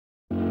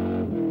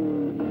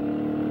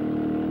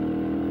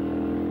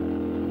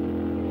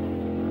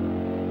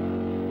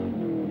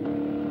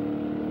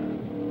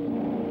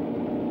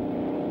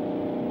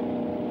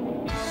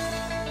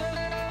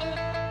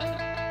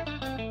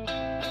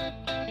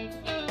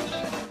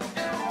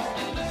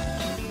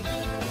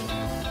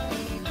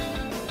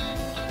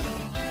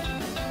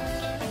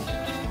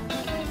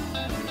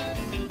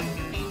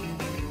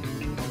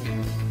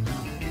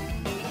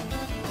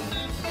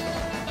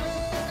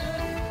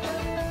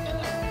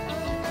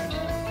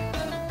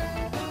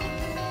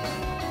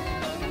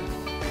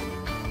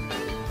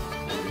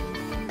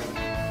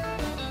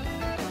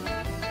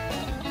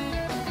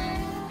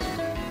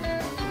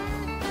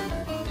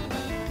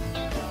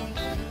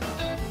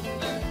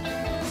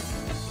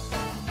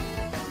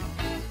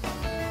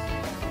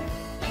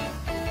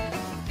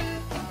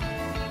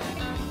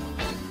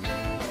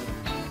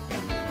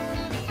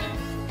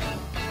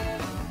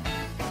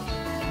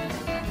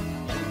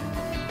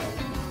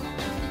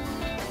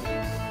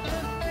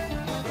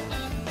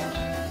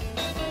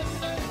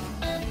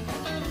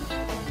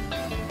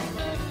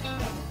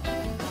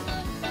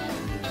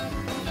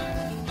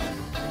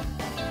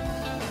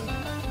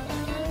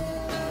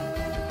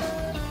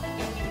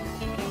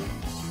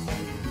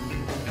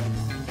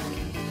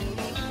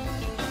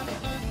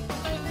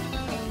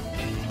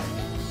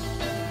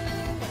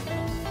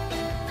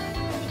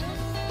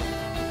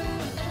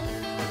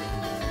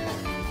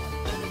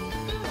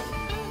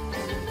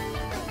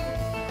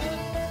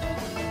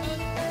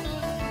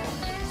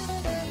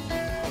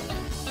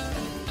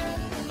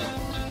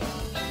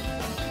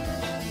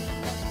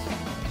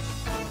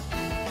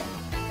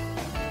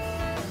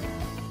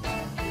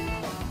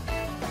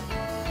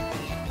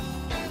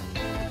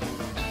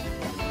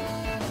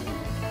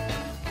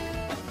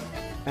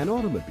An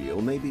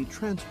automobile may be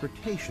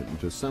transportation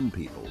to some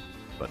people,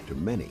 but to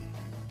many,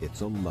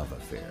 it's a love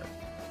affair.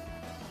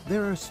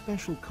 There are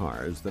special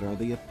cars that are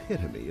the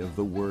epitome of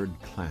the word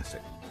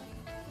classic.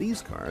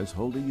 These cars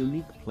hold a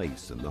unique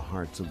place in the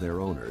hearts of their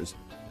owners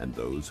and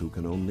those who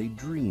can only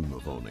dream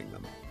of owning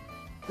them.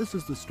 This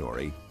is the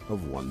story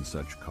of one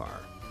such car.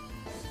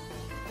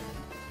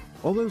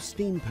 Although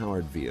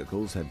steam-powered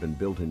vehicles had been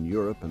built in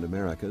Europe and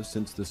America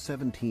since the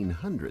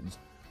 1700s,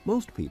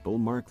 most people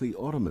mark the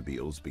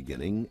automobile's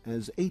beginning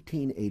as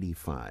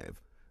 1885,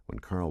 when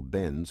Carl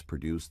Benz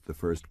produced the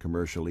first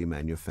commercially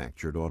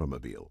manufactured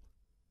automobile.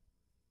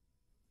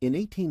 In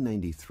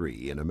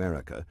 1893, in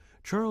America,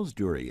 Charles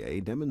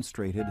Durant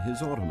demonstrated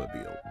his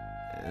automobile,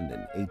 and in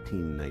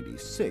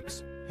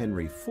 1896,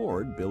 Henry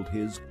Ford built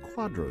his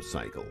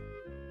quadricycle.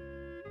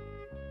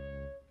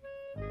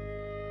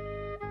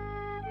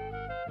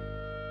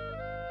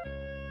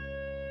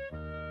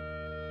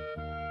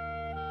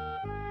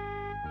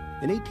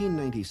 In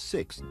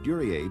 1896,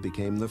 Durant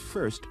became the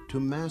first to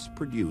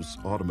mass-produce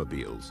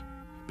automobiles,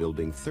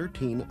 building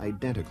 13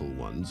 identical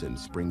ones in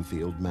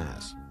Springfield,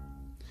 Mass.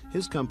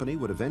 His company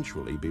would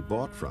eventually be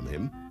bought from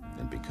him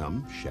and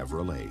become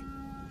Chevrolet.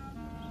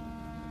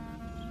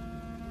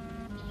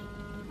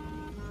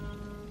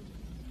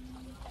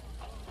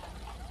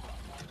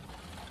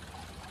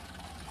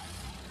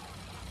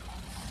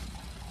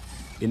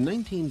 In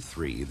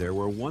 1903, there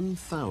were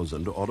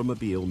 1,000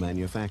 automobile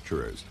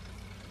manufacturers.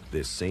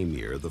 This same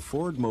year, the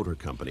Ford Motor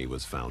Company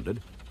was founded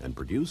and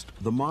produced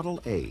the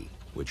Model A,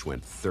 which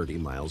went 30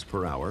 miles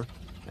per hour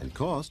and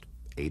cost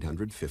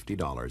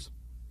 $850,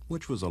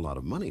 which was a lot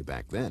of money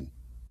back then.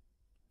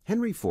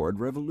 Henry Ford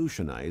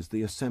revolutionized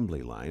the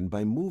assembly line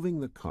by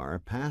moving the car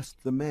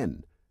past the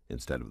men,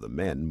 instead of the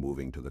men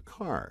moving to the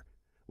car,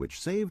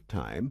 which saved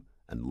time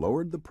and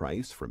lowered the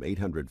price from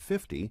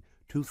 $850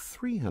 to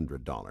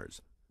 $300,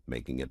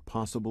 making it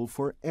possible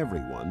for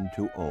everyone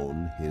to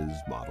own his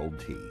Model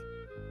T.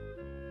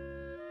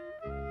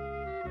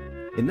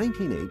 In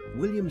 1908,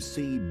 William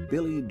C.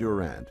 Billy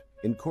Durant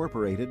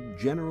incorporated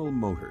General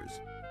Motors.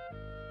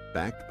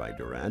 Backed by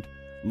Durant,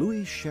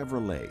 Louis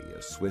Chevrolet,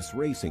 a Swiss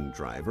racing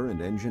driver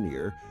and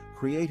engineer,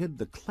 created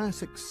the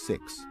Classic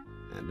 6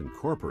 and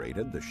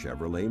incorporated the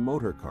Chevrolet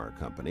Motor Car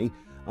Company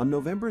on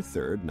November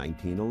 3,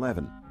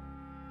 1911.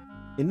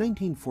 In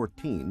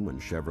 1914, when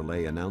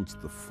Chevrolet announced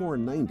the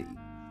 490,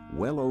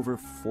 well over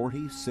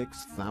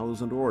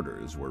 46,000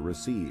 orders were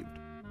received.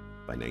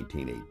 By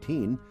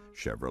 1918,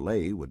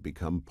 Chevrolet would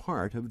become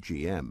part of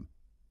GM.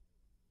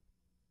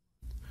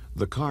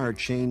 The car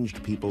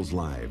changed people's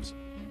lives.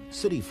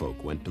 City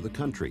folk went to the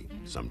country,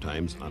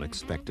 sometimes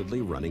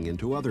unexpectedly running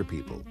into other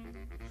people.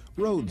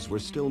 Roads were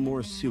still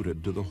more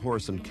suited to the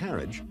horse and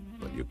carriage,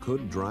 but you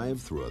could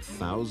drive through a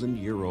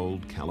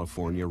 1,000-year-old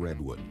California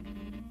redwood.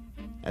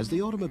 As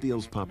the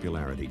automobile's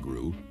popularity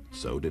grew,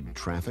 so did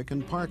traffic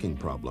and parking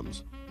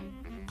problems.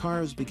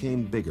 Cars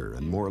became bigger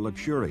and more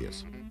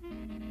luxurious.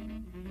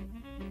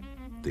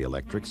 The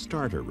electric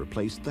starter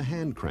replaced the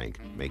hand crank,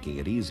 making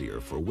it easier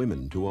for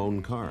women to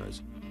own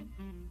cars.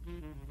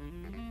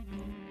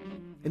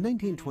 In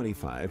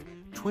 1925,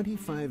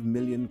 25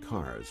 million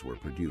cars were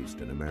produced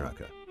in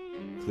America.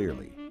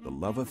 Clearly, the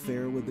love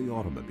affair with the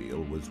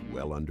automobile was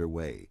well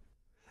underway,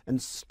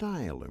 and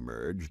style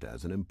emerged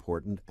as an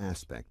important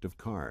aspect of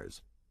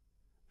cars.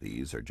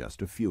 These are just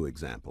a few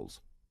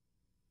examples.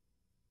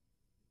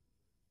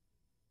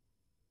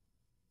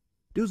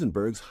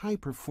 Duesenberg's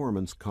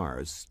high-performance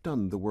cars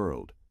stunned the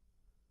world.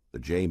 The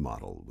J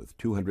model with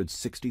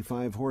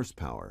 265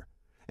 horsepower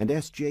and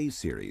SJ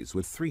series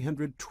with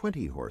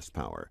 320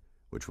 horsepower,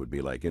 which would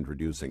be like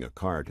introducing a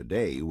car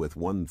today with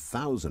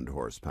 1,000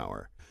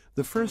 horsepower.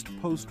 The first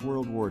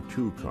post-World War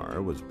II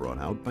car was brought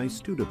out by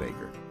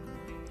Studebaker.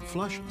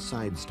 Flush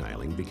side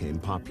styling became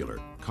popular.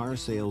 Car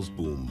sales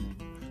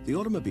boomed. The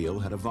automobile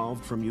had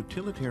evolved from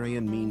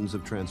utilitarian means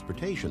of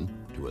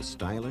transportation to a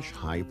stylish,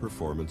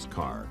 high-performance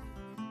car.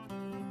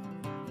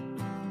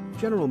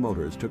 General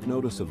Motors took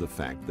notice of the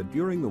fact that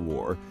during the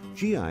war,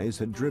 GIs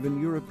had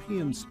driven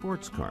European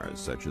sports cars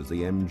such as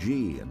the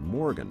MG and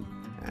Morgan,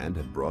 and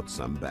had brought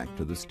some back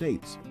to the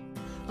States.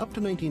 Up to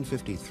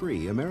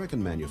 1953,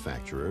 American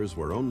manufacturers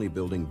were only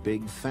building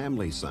big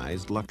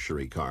family-sized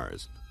luxury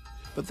cars.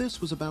 But this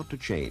was about to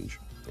change.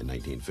 In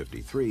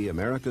 1953,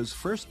 America's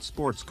first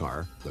sports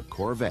car, the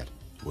Corvette,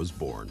 was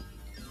born.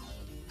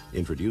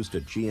 Introduced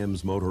at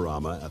GM's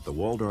Motorama at the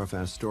Waldorf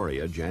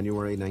Astoria,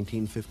 January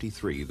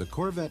 1953, the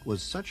Corvette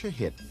was such a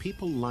hit,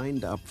 people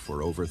lined up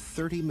for over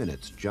 30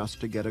 minutes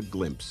just to get a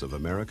glimpse of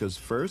America's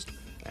first,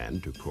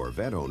 and to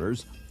Corvette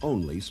owners,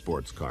 only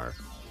sports car.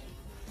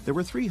 There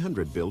were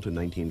 300 built in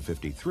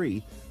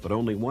 1953, but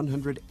only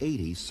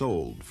 180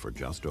 sold for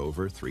just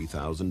over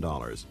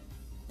 $3,000.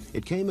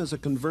 It came as a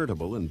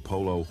convertible in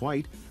polo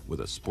white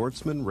with a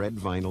sportsman red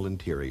vinyl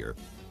interior.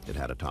 It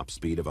had a top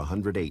speed of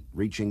 108,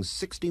 reaching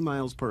 60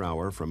 miles per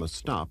hour from a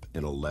stop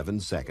in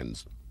 11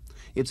 seconds.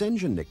 Its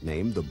engine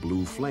nickname, the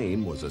Blue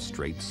Flame, was a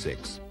straight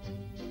 6.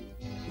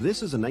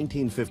 This is a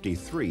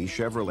 1953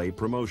 Chevrolet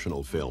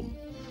promotional film.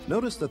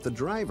 Notice that the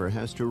driver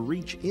has to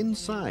reach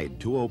inside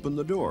to open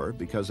the door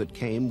because it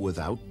came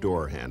without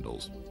door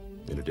handles.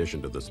 In addition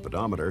to the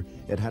speedometer,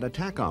 it had a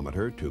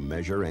tachometer to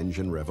measure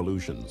engine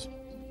revolutions.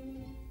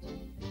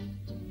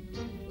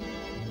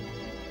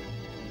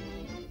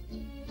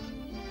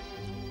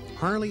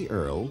 Harley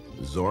Earl,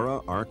 Zora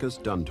Arkus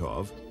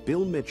Duntov,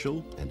 Bill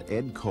Mitchell, and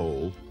Ed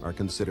Cole are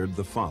considered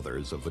the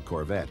fathers of the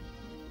Corvette.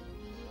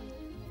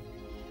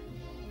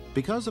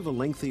 Because of a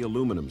lengthy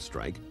aluminum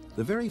strike,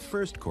 the very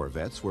first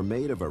Corvettes were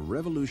made of a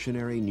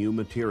revolutionary new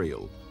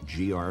material,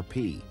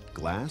 GRP,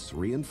 glass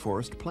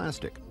reinforced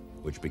plastic,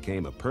 which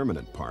became a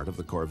permanent part of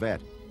the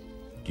Corvette.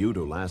 Due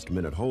to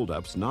last-minute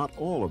holdups, not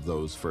all of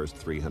those first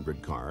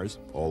 300 cars,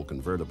 all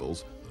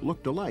convertibles,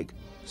 looked alike.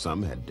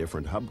 Some had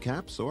different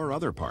hubcaps or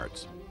other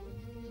parts.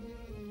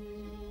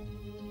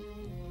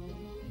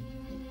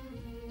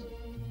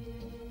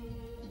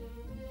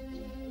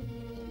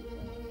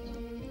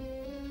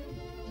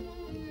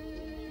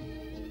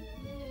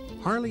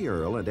 Harley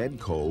Earl and Ed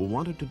Cole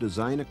wanted to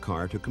design a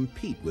car to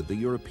compete with the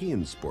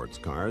European sports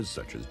cars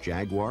such as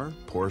Jaguar,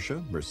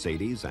 Porsche,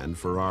 Mercedes, and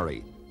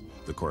Ferrari.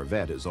 The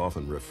Corvette is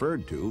often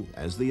referred to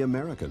as the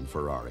American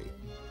Ferrari.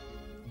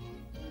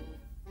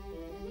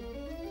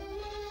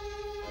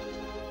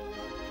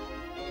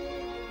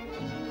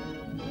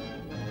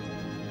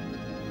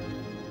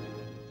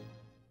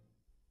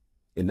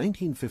 In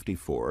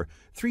 1954,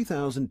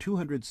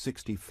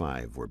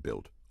 3,265 were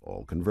built,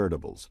 all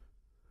convertibles.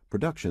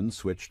 Production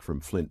switched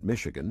from Flint,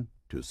 Michigan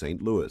to St.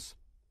 Louis.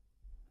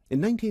 In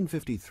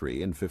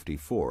 1953 and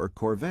 54,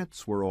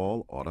 Corvettes were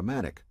all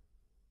automatic.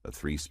 A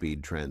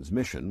 3-speed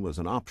transmission was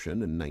an option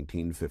in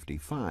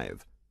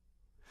 1955.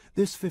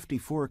 This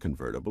 54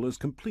 convertible is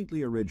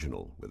completely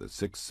original with a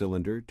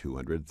 6-cylinder,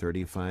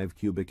 235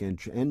 cubic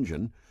inch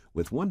engine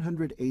with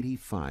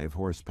 185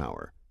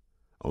 horsepower.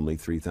 Only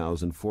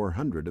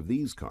 3,400 of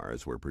these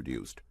cars were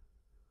produced.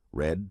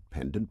 Red,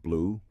 pendant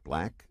blue,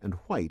 black, and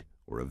white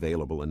were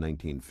available in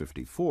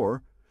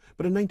 1954,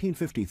 but in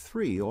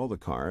 1953 all the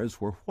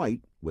cars were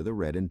white with a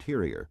red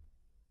interior.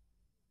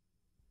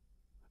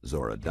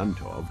 Zora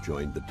Duntov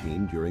joined the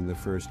team during the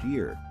first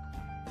year.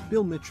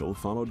 Bill Mitchell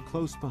followed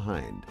close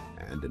behind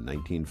and in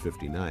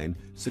 1959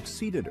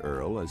 succeeded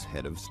Earl as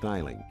head of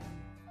styling.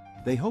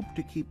 They hoped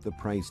to keep the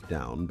price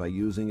down by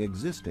using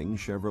existing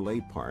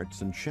Chevrolet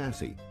parts and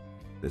chassis.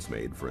 This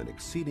made for an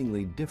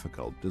exceedingly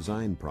difficult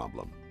design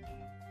problem.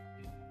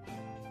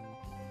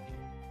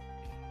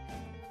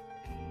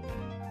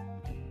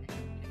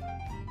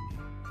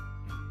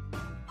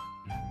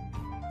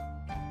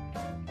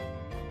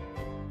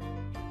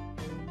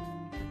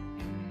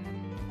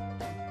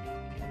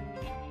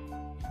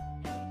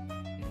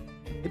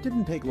 It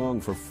didn't take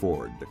long for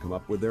Ford to come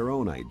up with their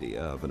own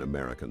idea of an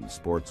American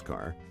sports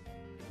car.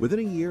 Within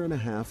a year and a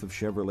half of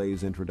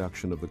Chevrolet's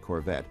introduction of the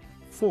Corvette,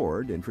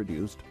 Ford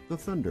introduced the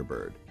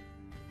Thunderbird.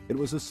 It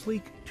was a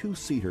sleek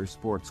 2-seater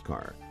sports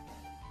car.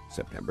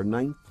 September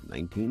 9,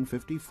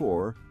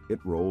 1954, it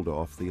rolled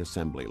off the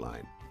assembly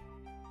line.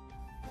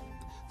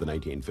 The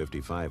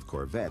 1955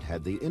 Corvette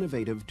had the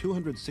innovative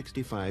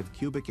 265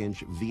 cubic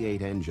inch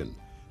V8 engine,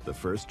 the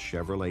first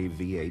Chevrolet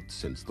V8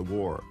 since the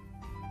war.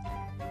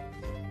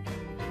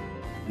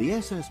 The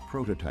SS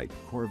prototype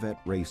Corvette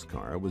race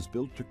car was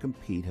built to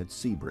compete at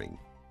Sebring.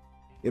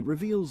 It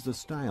reveals the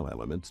style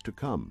elements to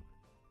come.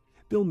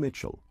 Bill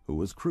Mitchell, who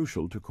was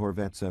crucial to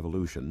Corvette's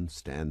evolution,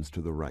 stands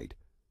to the right.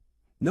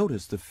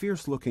 Notice the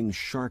fierce-looking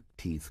shark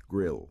teeth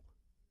grille.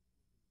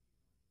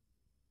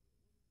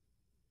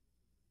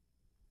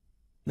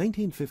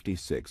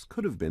 1956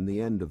 could have been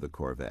the end of the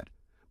Corvette,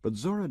 but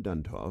Zora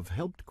Duntov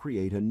helped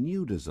create a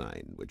new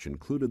design which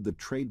included the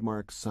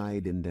trademark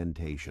side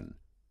indentation.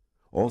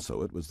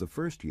 Also, it was the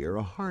first year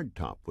a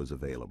hardtop was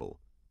available.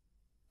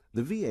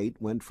 The V8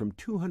 went from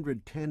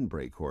 210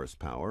 brake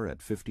horsepower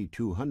at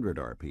 5,200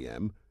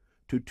 RPM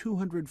to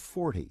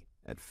 240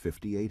 at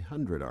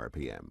 5,800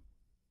 RPM.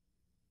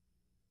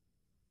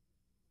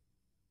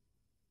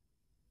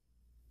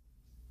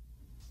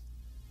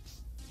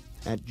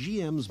 At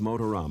GM's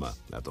Motorama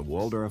at the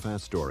Waldorf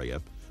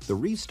Astoria, the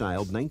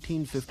restyled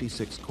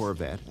 1956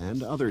 Corvette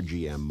and other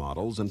GM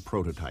models and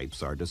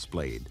prototypes are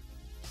displayed.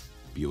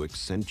 Buick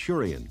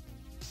Centurion,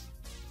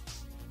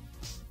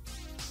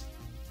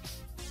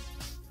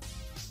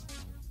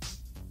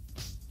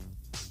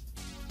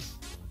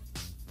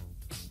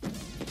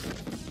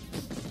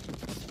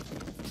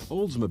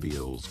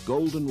 Oldsmobile's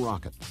Golden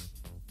Rocket,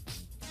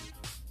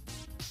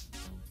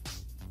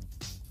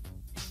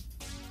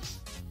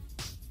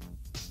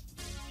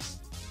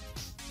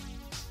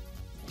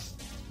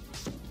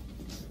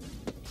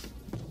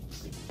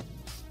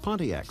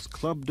 Pontiac's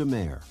Club de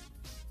Mer,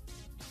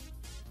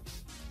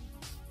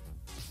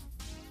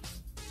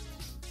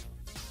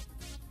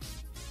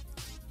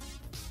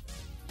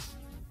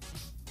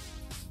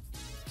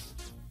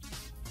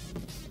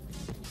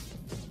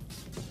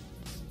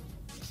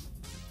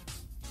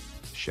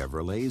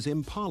 Chevrolet's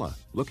Impala,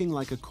 looking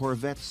like a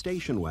Corvette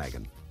station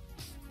wagon,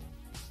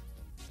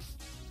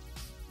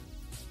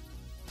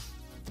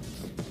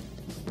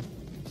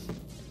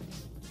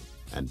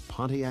 and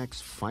Pontiac's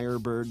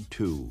Firebird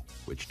II,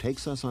 which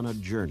takes us on a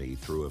journey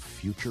through a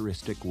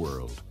futuristic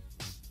world.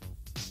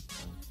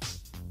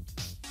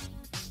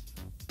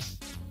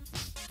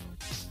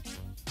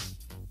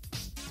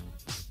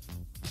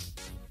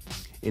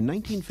 In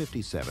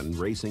 1957,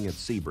 racing at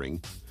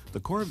Sebring, the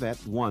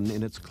Corvette won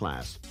in its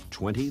class,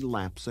 20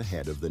 laps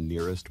ahead of the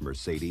nearest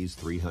Mercedes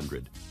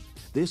 300.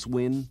 This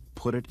win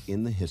put it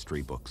in the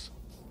history books.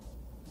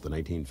 The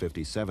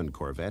 1957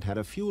 Corvette had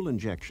a fuel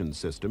injection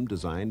system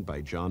designed by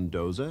John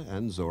Doza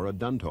and Zora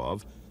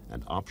Duntov,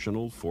 an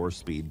optional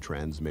 4-speed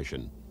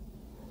transmission.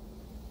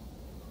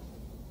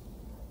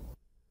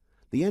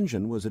 The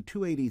engine was a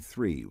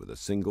 283 with a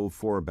single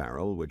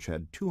 4-barrel which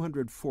had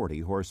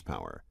 240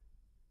 horsepower.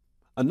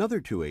 Another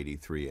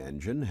 283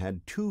 engine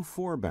had two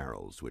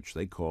 4-barrels, which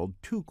they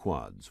called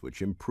 2-quads,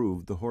 which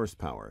improved the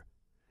horsepower.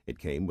 It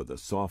came with a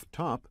soft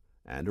top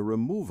and a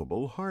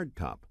removable hard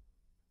top.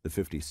 The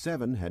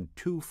 57 had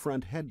 2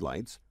 front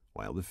headlights,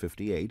 while the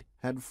 58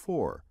 had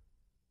 4.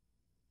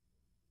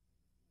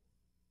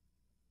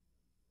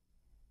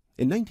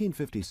 In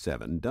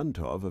 1957,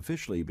 Duntov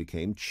officially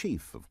became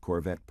chief of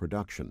Corvette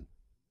production.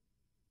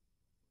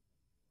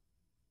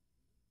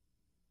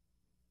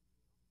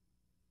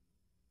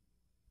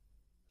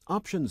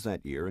 Options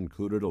that year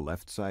included a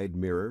left side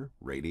mirror,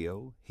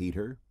 radio,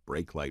 heater,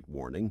 brake light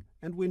warning,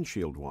 and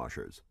windshield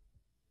washers.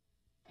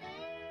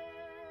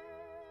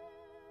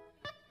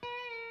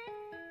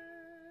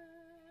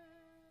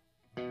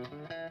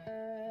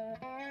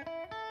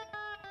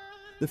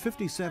 The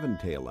 57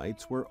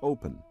 taillights were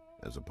open,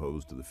 as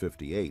opposed to the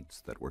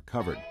 58s that were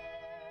covered.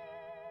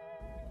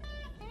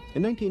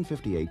 In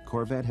 1958,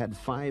 Corvette had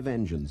 5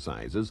 engine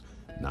sizes,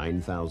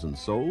 9,000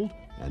 sold,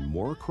 and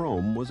more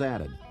chrome was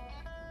added.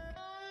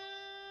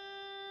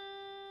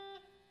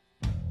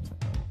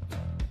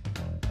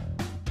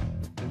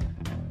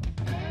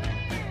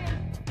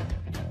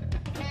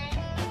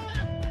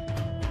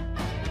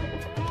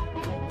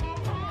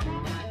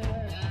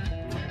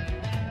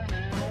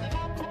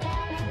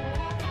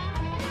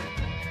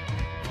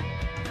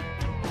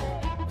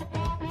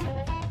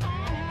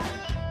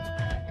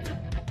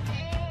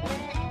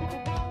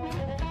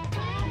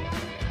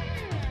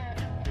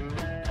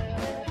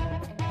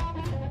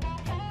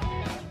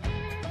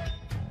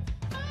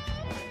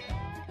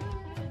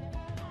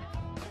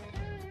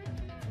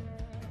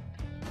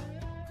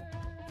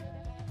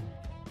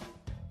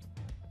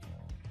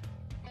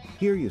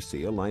 Here you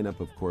see a lineup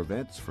of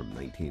Corvettes from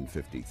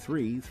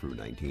 1953 through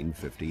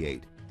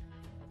 1958.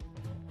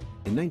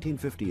 In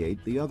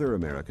 1958, the other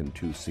American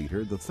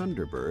 2-seater, the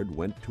Thunderbird,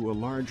 went to a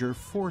larger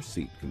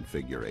 4-seat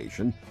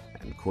configuration,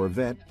 and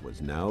Corvette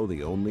was now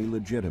the only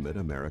legitimate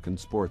American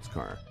sports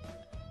car.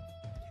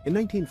 In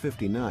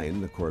 1959,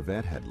 the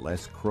Corvette had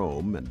less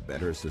chrome and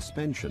better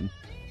suspension.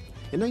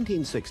 In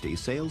 1960,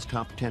 sales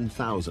topped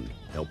 10,000,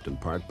 helped in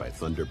part by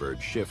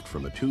Thunderbird's shift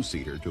from a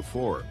 2-seater to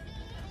 4.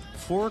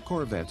 4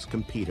 Corvettes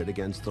competed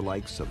against the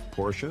likes of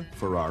Porsche,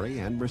 Ferrari,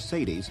 and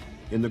Mercedes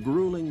in the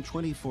grueling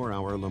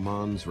 24-hour Le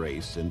Mans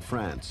race in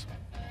France.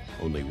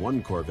 Only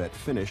one Corvette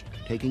finished,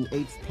 taking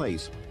 8th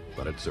place,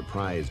 but it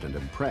surprised and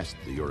impressed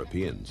the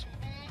Europeans.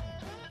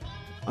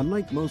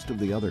 Unlike most of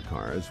the other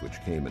cars,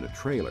 which came in a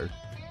trailer,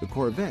 the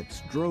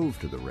Corvettes drove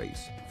to the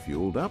race,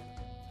 fueled up,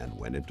 and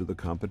went into the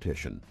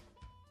competition.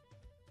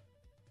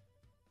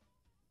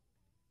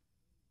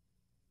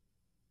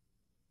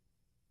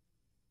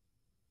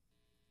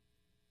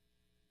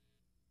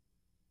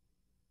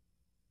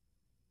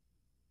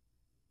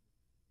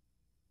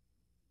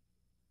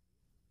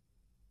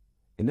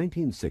 In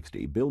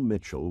 1960, Bill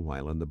Mitchell,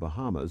 while in the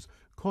Bahamas,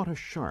 caught a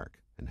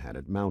shark and had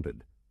it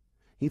mounted.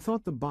 He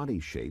thought the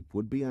body shape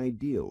would be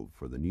ideal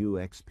for the new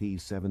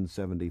XP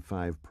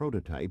 775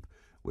 prototype,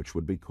 which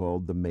would be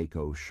called the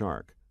Mako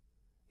Shark.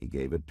 He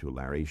gave it to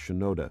Larry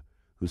Shinoda,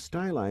 who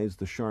stylized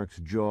the shark's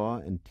jaw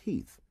and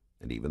teeth,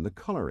 and even the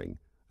coloring,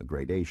 a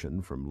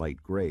gradation from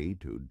light gray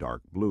to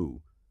dark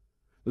blue.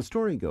 The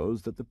story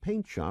goes that the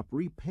paint shop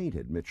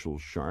repainted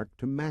Mitchell's shark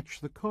to match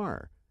the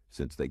car,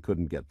 since they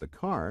couldn't get the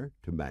car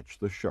to match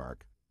the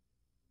shark.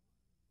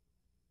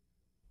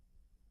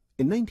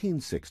 In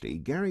 1960,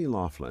 Gary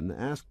Laughlin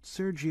asked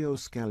Sergio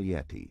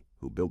Scaglietti,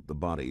 who built the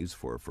bodies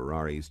for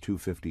Ferrari's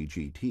 250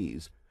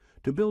 GTs,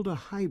 to build a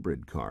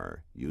hybrid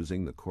car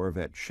using the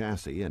Corvette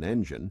chassis and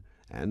engine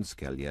and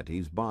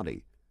Scaglietti's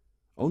body.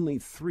 Only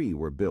 3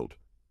 were built,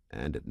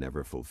 and it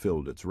never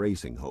fulfilled its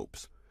racing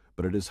hopes,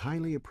 but it is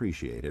highly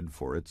appreciated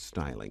for its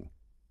styling.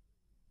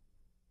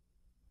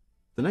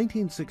 The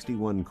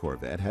 1961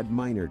 Corvette had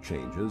minor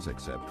changes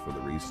except for the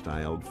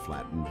restyled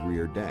flattened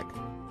rear deck.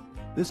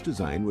 This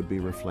design would be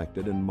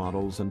reflected in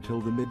models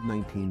until the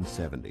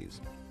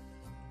mid-1970s.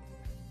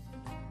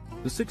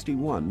 The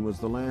 61 was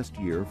the last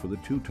year for the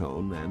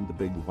two-tone and the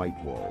big white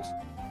walls.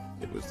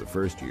 It was the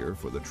first year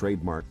for the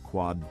trademark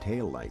quad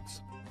tail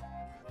lights.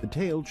 The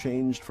tail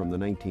changed from the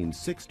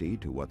 1960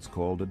 to what's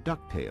called a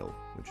ducktail,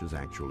 which is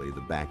actually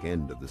the back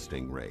end of the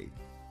Stingray.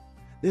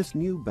 This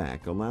new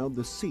back allowed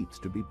the seats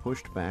to be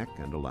pushed back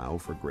and allow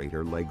for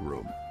greater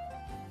legroom.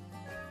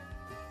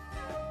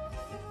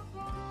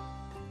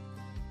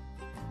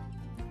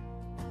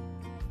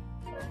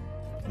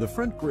 The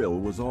front grille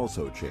was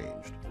also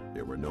changed.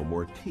 There were no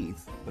more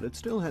teeth, but it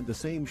still had the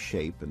same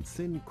shape and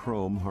thin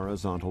chrome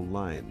horizontal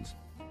lines.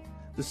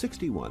 The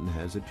 61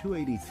 has a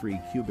 283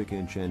 cubic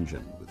inch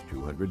engine with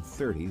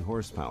 230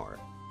 horsepower.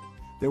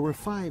 There were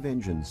 5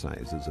 engine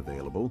sizes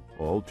available,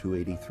 all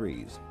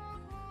 283s.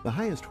 The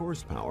highest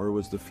horsepower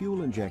was the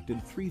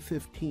fuel-injected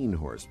 315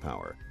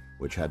 horsepower,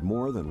 which had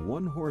more than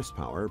 1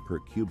 horsepower per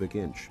cubic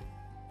inch.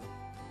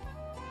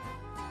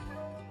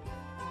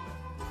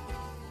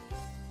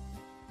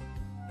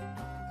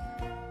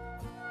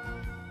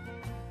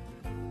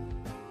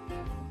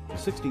 The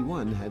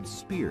 61 had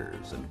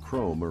spears and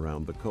chrome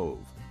around the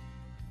cove.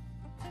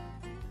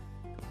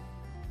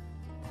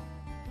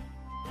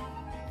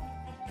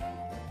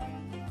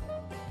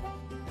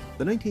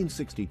 The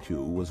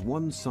 1962 was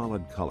one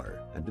solid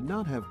color and did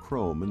not have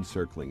chrome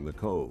encircling the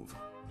cove.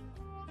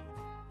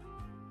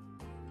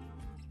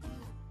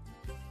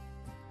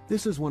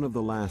 This is one of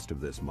the last of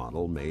this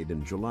model, made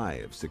in July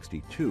of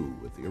 '62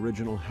 with the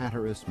original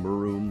Hatteras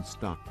maroon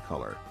stock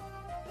color.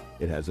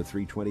 It has a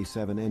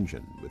 327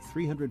 engine with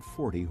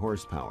 340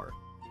 horsepower.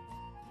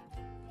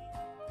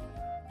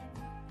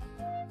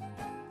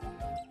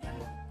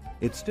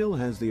 It still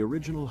has the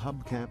original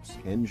hubcaps,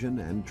 engine,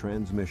 and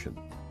transmission.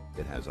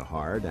 It has a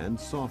hard and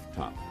soft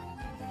top.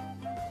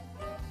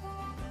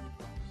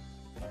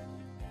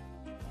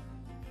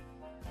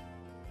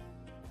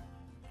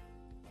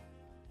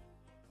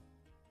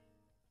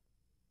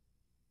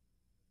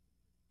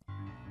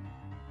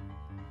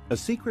 A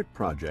secret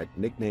project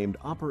nicknamed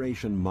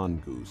Operation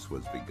Mongoose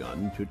was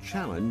begun to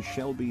challenge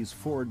Shelby's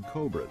Ford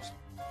Cobras.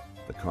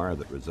 The car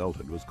that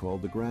resulted was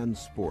called the Grand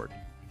Sport,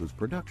 whose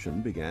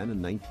production began in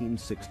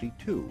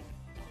 1962.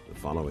 The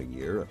following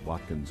year at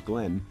Watkins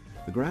Glen,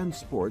 the Grand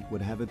Sport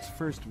would have its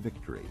first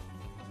victory.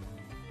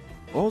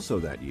 Also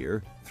that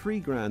year, 3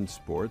 Grand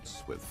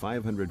Sports with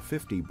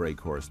 550 brake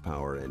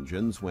horsepower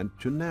engines went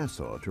to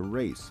Nassau to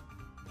race.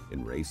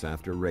 In race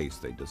after race,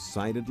 they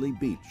decidedly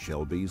beat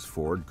Shelby's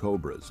Ford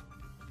Cobras.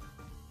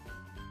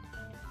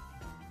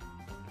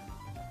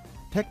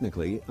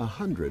 Technically,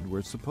 100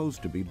 were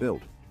supposed to be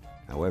built.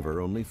 However,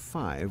 only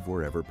 5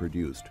 were ever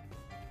produced.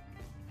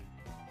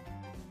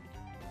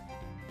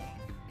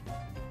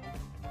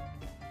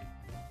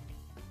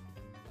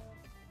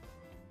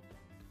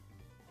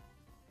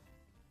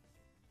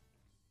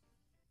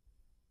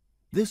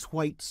 This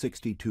white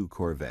 '62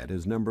 Corvette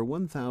is number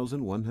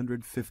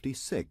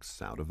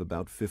 1,156 out of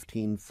about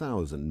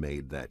 15,000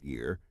 made that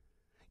year.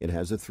 It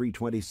has a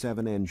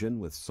 327 engine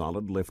with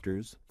solid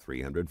lifters,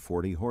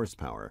 340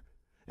 horsepower,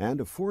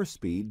 and a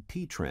 4-speed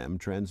T-Tram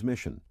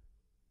transmission.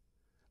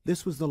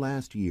 This was the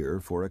last year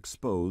for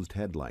exposed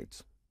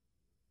headlights.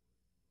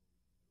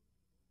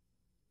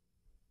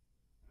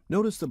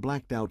 Notice the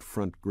blacked-out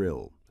front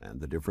grille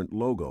and the different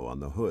logo on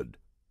the hood.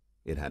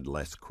 It had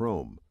less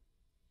chrome.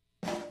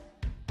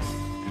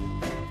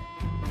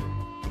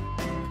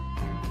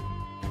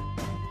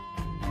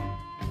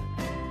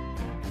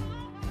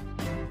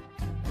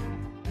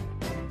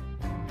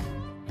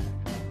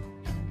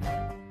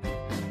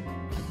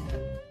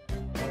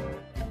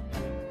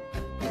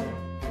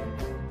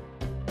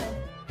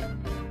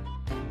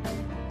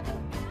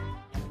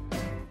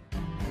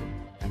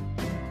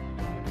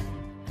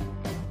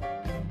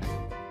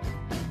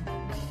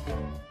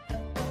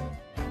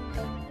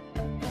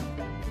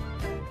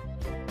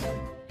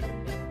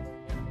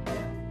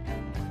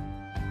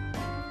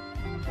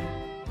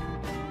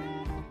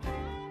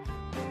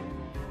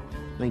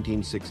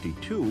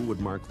 '62 would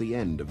mark the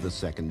end of the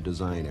second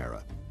design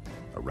era.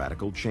 A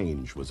radical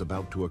change was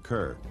about to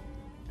occur.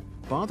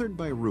 Bothered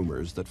by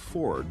rumors that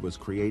Ford was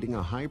creating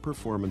a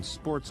high-performance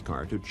sports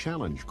car to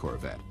challenge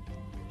Corvette,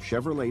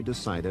 Chevrolet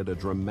decided a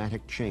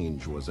dramatic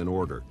change was in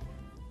order.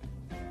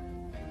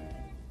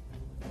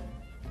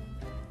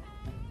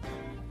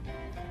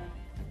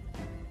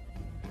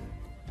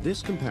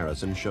 This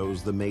comparison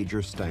shows the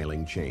major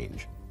styling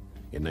change.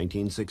 In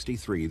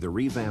 1963, the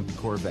revamped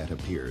Corvette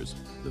appears,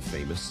 the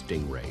famous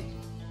Stingray.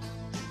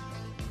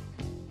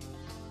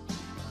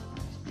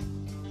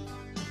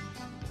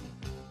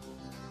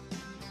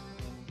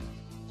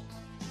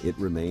 It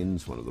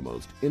remains one of the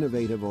most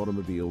innovative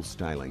automobile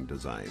styling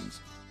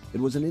designs. It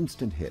was an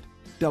instant hit,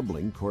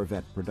 doubling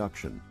Corvette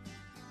production.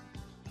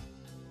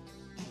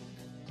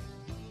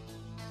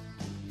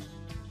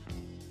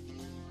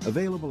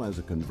 Available as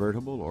a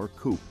convertible or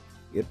coupe,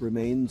 it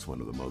remains one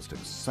of the most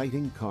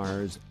exciting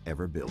cars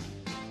ever built.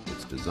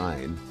 Its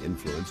design,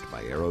 influenced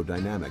by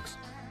aerodynamics,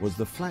 was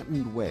the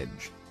flattened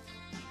wedge,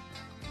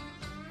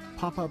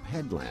 pop-up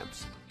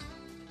headlamps,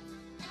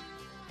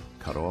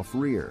 cut-off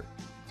rear,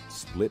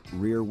 split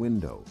rear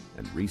window,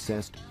 and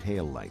recessed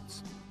tail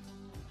lights.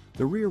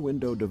 The rear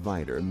window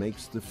divider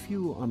makes the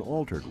few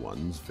unaltered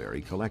ones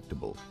very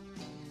collectible.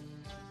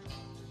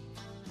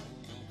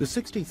 The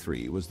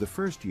 '63 was the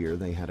first year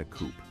they had a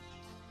coupe.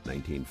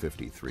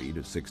 1953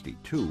 to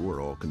 '62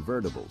 were all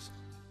convertibles.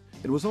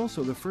 It was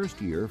also the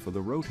first year for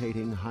the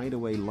rotating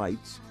hideaway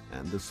lights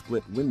and the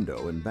split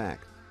window in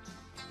back.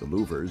 The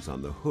louvers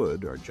on the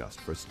hood are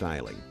just for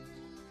styling.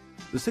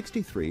 The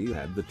 63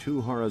 had the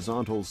two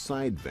horizontal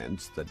side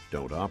vents that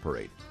don't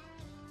operate.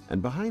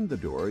 And behind the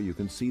door you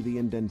can see the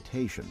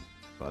indentation,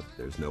 but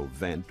there's no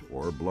vent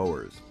or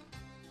blowers.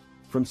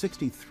 From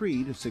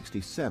 63 to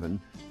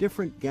 67,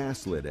 different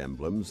gas lid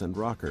emblems and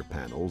rocker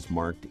panels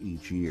marked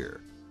each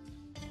year.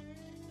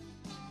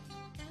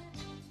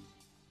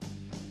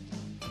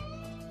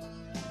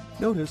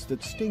 Notice that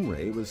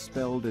Stingray was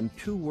spelled in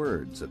two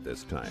words at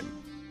this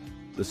time.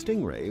 The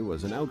Stingray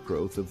was an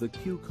outgrowth of the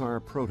Q-car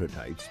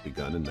prototypes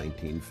begun in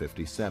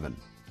 1957.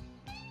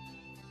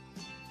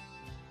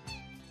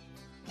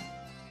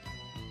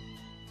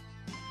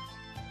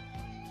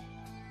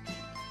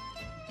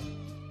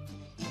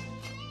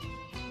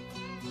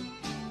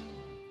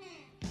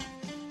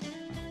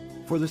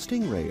 For the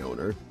Stingray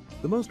owner,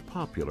 the most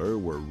popular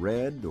were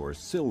red or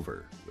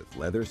silver with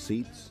leather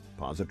seats,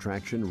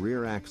 Positraction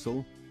rear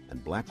axle,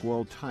 and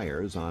Blackwall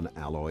tires on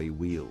alloy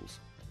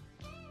wheels.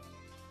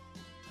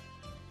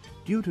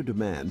 Due to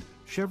demand,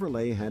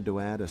 Chevrolet had to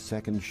add a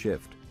second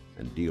shift,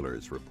 and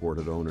dealers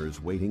reported owners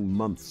waiting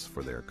months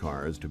for their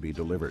cars to be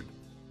delivered.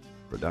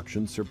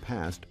 Production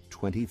surpassed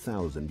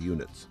 20,000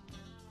 units.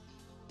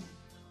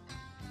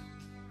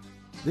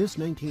 This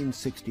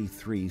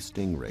 1963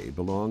 Stingray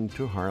belonged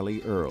to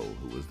Harley Earl,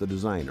 who was the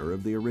designer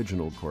of the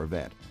original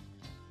Corvette.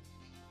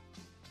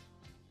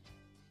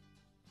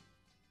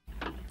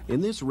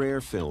 In this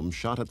rare film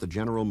shot at the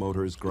General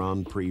Motors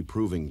Grand Prix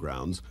Proving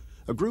Grounds,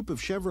 a group of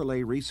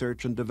Chevrolet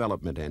research and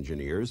development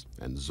engineers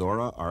and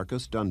Zora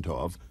Arkus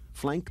Duntov,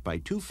 flanked by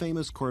two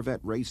famous Corvette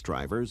race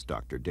drivers,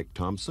 Dr. Dick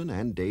Thompson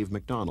and Dave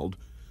McDonald,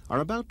 are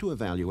about to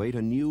evaluate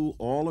a new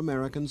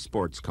all-American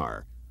sports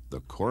car,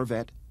 the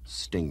Corvette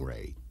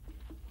Stingray.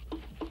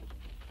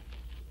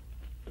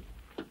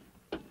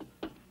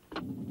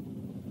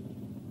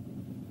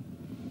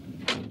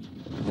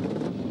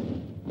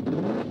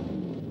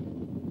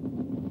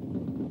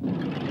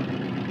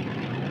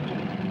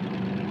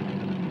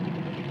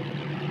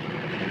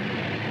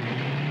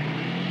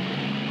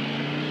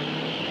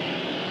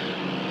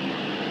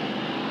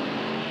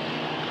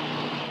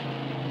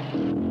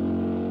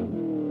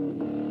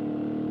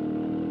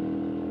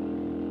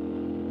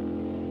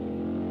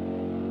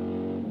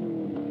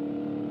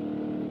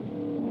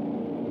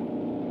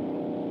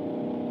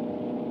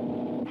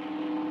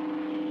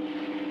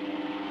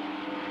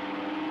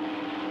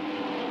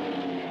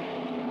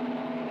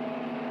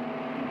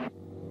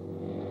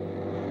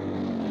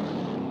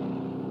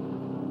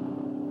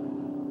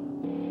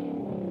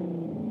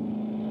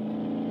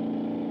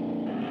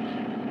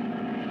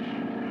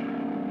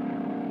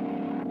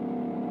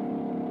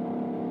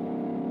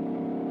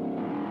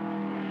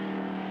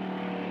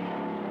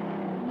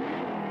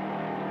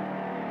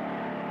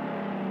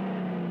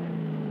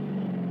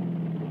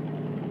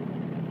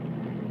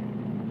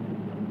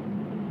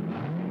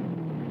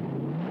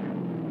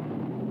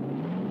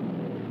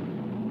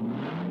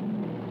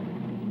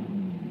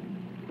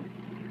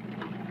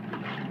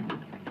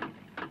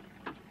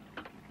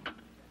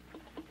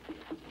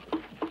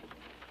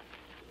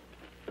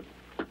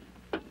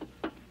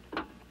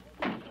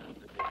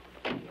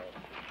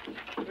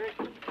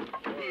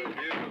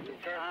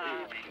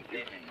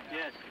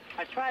 Yes,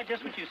 I tried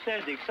just what you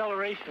said. The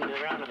acceleration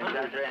around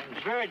 100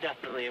 is very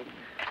definitely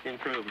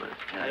improvement.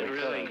 It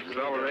really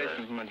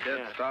acceleration from a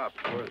dead stop.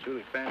 Boy, it's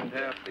really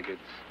fantastic.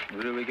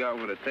 It's really got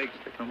what it takes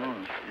to come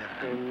on.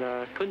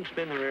 And couldn't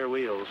spin the rear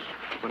wheels.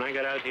 When I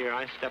got out here,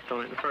 I stepped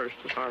on it first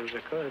as hard as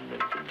I could, and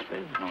it didn't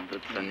spin. Oh,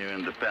 that's when you're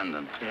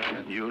independent.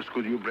 Yeah.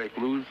 Could you break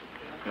loose?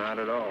 Not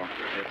at all.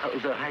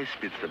 How's the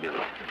high-speed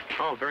stability?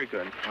 Oh, very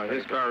good. Well,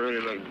 this car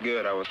really looked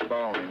good. I was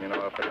falling,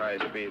 up at high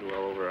speed,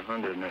 well over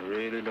 100, and it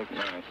really looked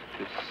nice.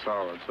 Just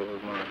solid, so it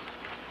was mine.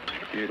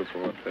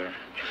 Beautiful up there.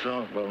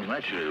 So, well,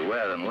 naturally,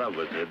 we're in love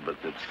with it, but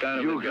it's kind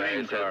of a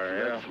dream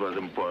car, that's what's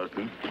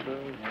important.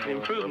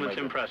 Improvement's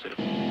impressive.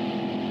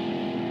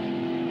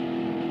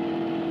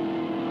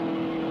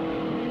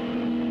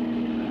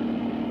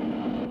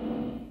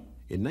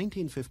 In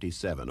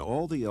 1957,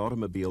 all the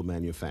automobile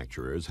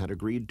manufacturers had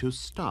agreed to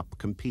stop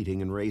competing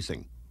in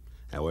racing.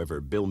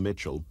 However, Bill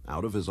Mitchell,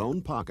 out of his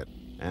own pocket,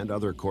 and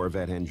other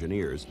Corvette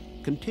engineers,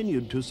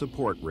 continued to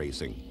support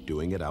racing,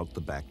 doing it out the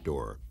back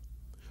door.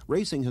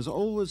 Racing has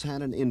always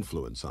had an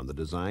influence on the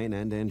design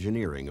and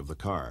engineering of the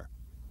car.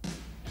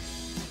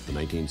 The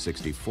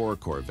 1964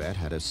 Corvette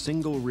had a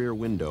single rear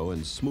window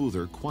and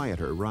smoother,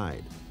 quieter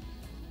ride.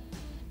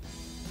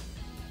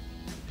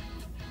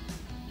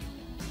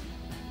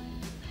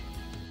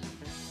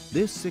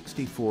 This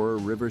 64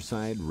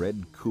 Riverside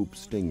Red Coupe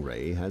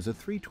Stingray has a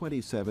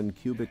 327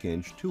 cubic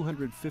inch,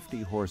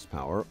 250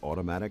 horsepower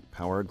automatic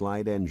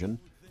Powerglide engine,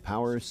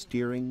 power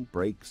steering,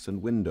 brakes, and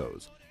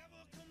windows.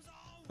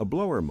 A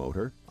blower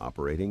motor,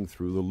 operating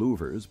through the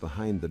louvers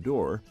behind the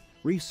door,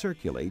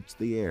 recirculates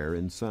the air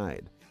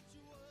inside.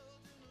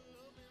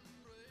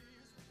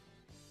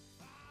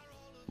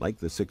 Like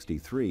the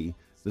 63,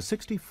 the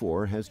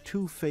 64 has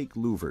two fake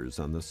louvers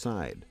on the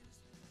side.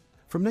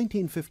 From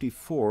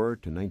 1954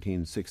 to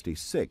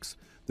 1966,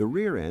 the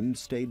rear end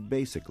stayed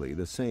basically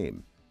the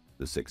same.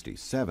 The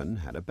 67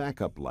 had a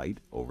backup light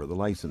over the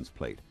license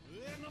plate.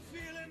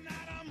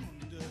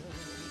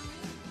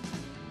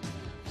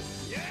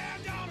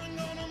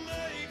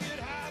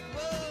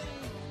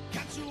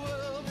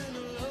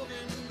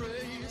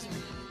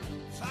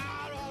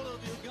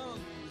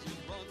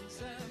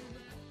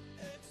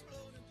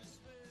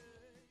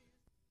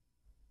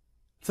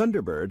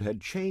 Thunderbird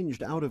had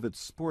changed out of its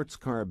sports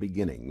car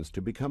beginnings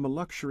to become a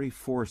luxury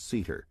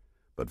four-seater,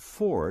 but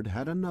Ford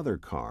had another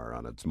car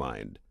on its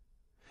mind.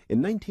 In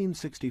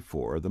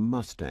 1964, the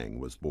Mustang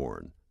was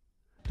born.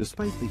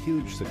 Despite the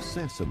huge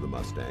success of the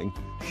Mustang,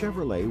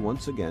 Chevrolet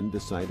once again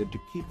decided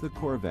to keep the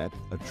Corvette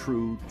a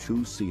true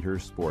two-seater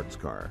sports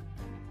car.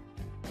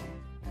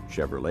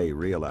 Chevrolet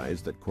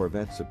realized that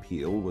Corvette's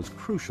appeal was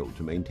crucial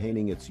to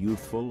maintaining its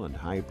youthful and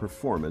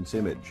high-performance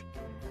image.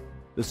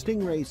 The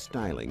Stingray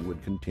styling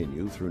would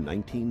continue through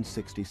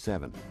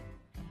 1967.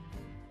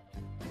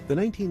 The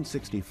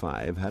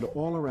 1965 had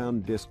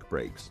all-around disc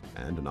brakes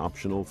and an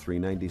optional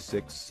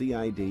 396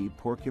 CID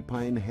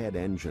Porcupine Head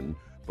engine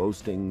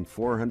boasting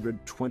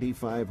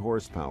 425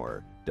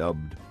 horsepower,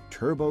 dubbed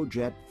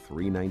Turbojet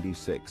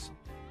 396.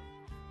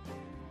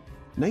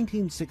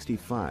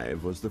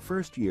 1965 was the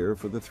first year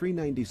for the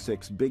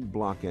 396 big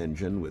block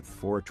engine with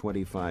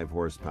 425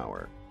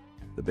 horsepower.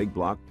 The big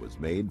block was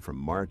made from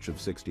March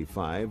of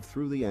 '65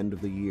 through the end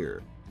of the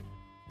year.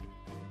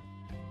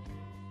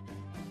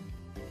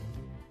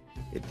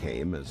 It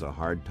came as a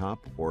hardtop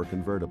or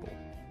convertible.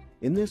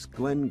 In this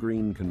Glen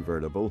Green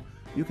convertible,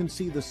 you can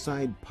see the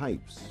side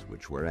pipes,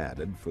 which were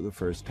added for the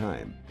first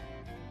time.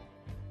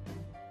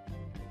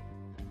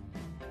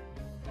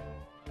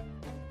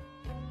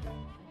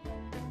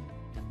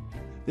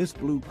 This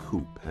blue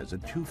coupe has a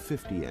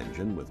 250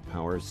 engine with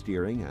power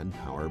steering and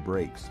power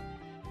brakes.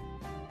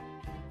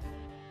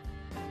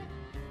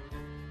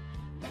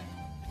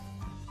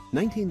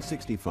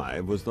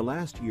 '65 was the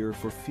last year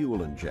for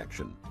fuel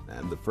injection,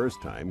 and the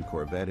first time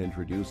Corvette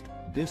introduced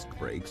disc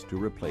brakes to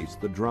replace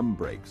the drum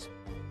brakes.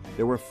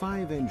 There were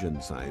 5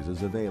 engine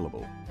sizes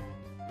available.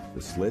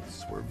 The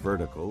slits were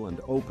vertical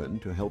and open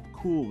to help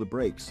cool the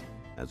brakes,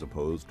 as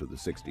opposed to the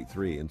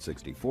 '63 and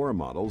 '64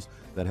 models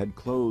that had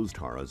closed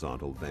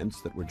horizontal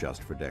vents that were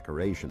just for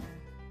decoration.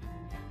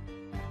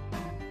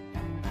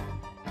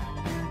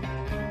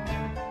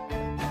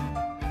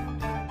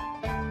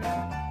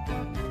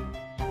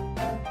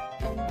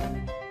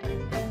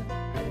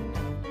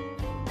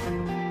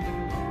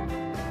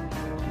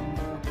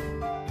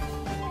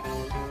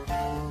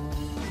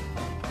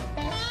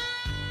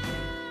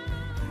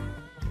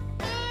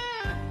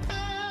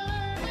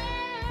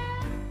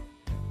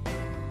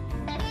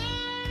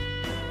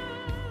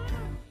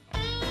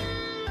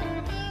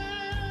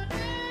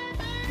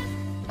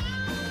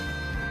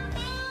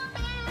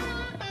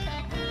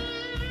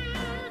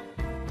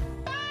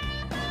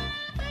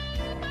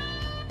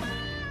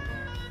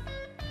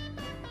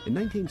 In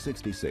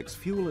 1966,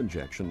 fuel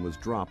injection was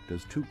dropped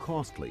as too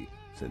costly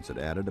since it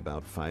added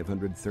about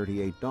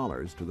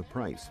 $538 to the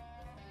price.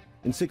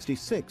 In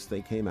 '66,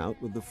 they came out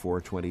with the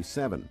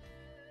 427.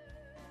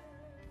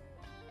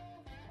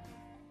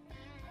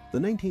 The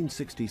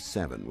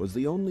 1967 was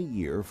the only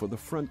year for the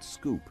front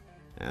scoop,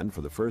 and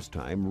for the first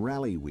time,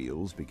 rally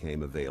wheels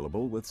became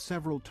available with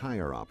several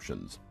tire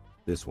options.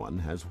 This one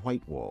has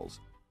white walls.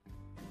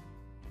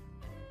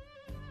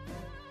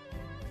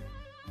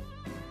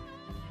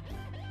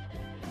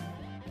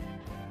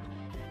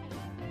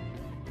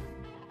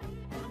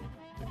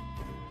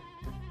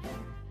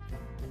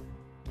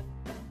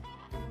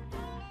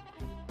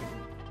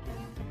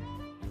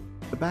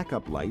 The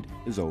backup light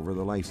is over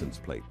the license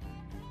plate.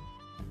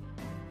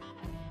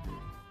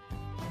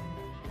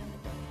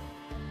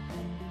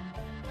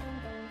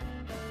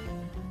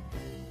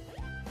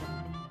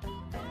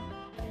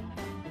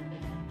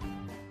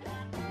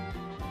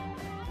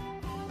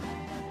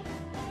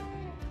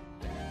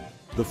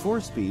 The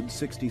 4-speed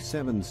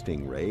 '67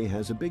 Stingray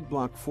has a big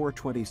block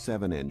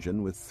 427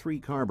 engine with 3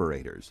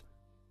 carburetors.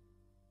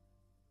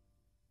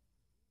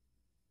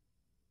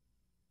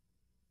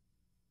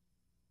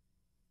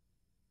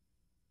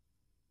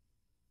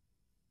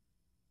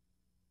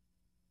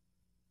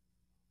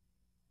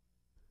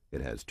 It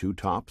has 2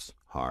 tops,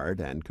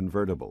 hard and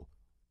convertible.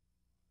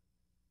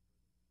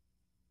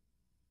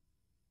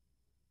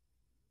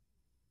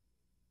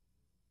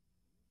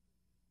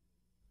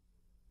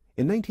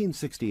 In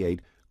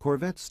 1968,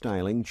 Corvette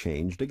styling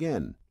changed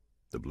again.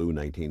 The blue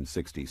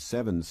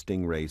 1967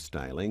 Stingray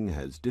styling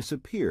has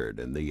disappeared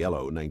in the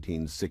yellow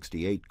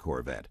 1968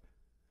 Corvette.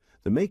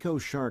 The Mako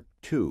Shark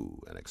II,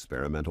 an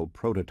experimental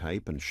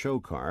prototype and show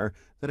car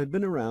that had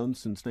been around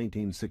since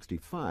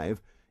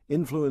 1965,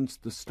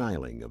 influenced the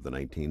styling of the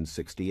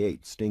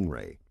 1968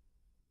 Stingray.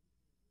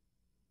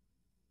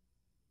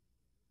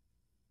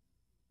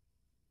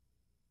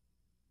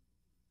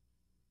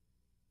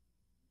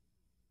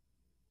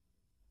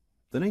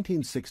 The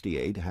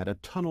 1968 had a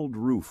tunneled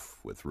roof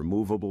with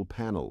removable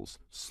panels,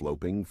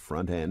 sloping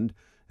front end,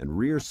 and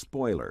rear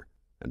spoiler,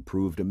 and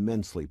proved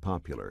immensely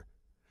popular.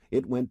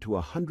 It went to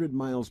 100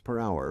 miles per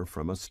hour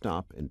from a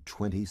stop in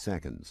 20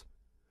 seconds.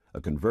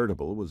 A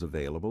convertible was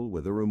available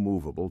with a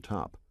removable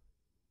top.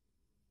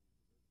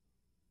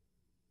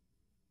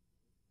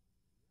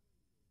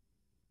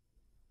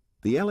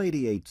 The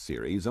L88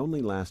 series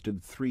only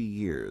lasted 3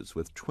 years,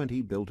 with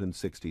 20 built in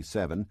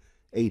 '67,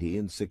 80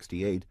 in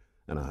 '68,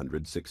 and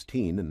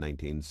 116 in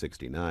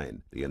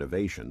 1969. The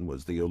innovation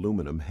was the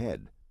aluminum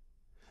head.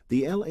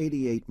 The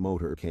L88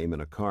 motor came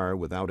in a car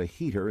without a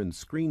heater and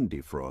screen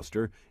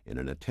defroster in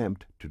an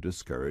attempt to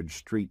discourage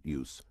street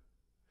use.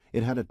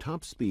 It had a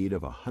top speed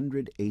of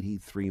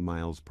 183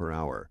 miles per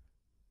hour.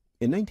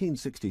 In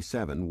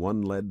 1967,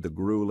 one led the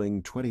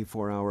grueling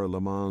 24-hour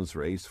Le Mans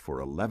race for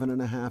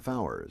 11.5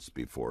 hours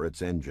before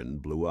its engine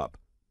blew up.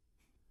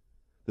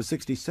 The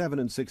 '67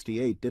 and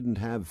 '68 didn't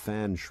have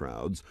fan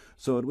shrouds,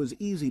 so it was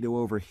easy to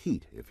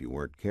overheat if you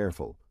weren't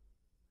careful.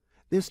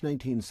 This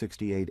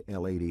 1968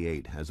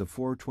 L88 has a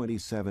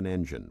 427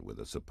 engine with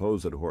a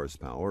supposed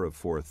horsepower of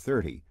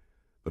 430,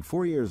 but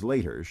 4 years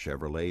later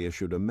Chevrolet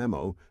issued a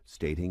memo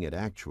stating it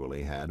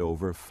actually had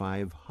over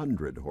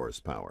 500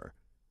 horsepower.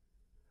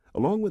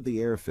 Along with the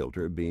air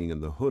filter being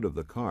in the hood of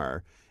the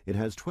car, it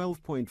has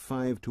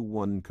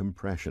 12.5-to-1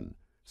 compression,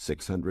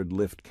 600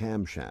 lift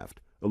camshaft,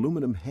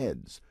 aluminum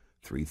heads,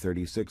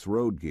 336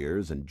 road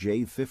gears, and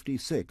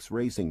J56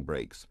 racing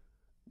brakes.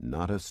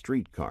 Not a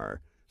street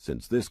car,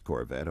 since this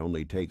Corvette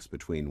only takes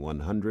between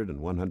 100 and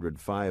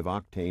 105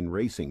 octane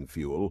racing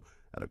fuel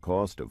at a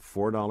cost of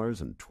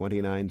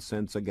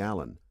 $4.29 a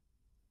gallon.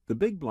 The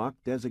big block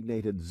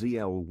designated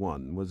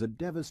ZL1 was a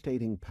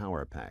devastating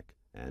power pack,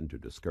 and to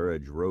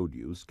discourage road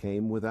use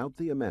came without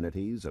the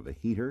amenities of a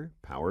heater,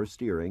 power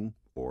steering,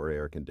 or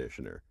air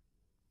conditioner.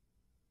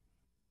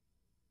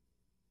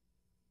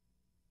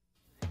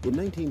 In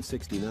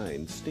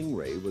 1969,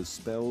 Stingray was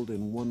spelled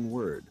in one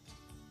word.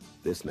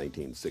 This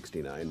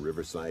 1969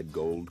 Riverside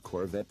Gold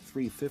Corvette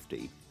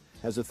 350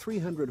 has a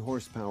 300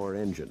 horsepower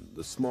engine,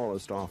 the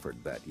smallest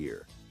offered that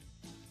year.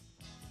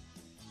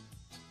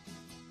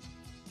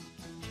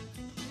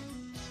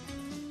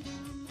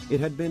 It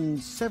had been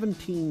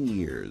 17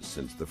 years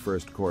since the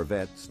first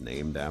Corvettes,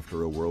 named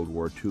after a World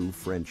War II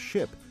French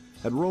ship,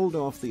 had rolled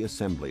off the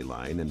assembly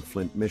line in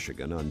Flint,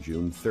 Michigan on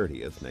June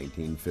 30th,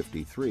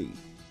 1953.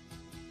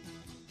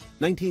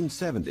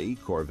 1970,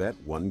 Corvette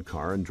won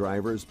Car and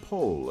Driver's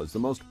poll as the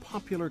most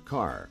popular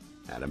car,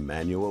 had a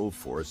manual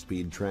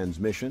 4-speed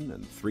transmission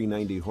and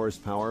 390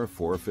 horsepower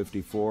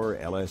 454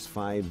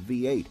 LS5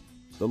 V8,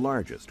 the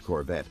largest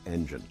Corvette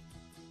engine.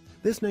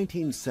 This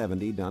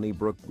 1970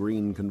 Donnybrook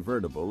Green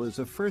convertible is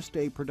a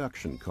first-day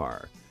production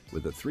car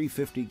with a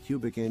 350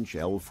 cubic inch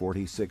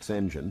L46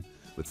 engine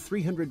with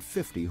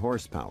 350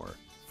 horsepower,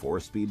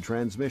 4-speed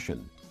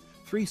transmission,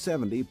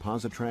 370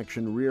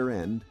 Positraction rear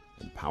end,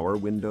 and power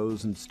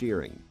windows and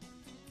steering.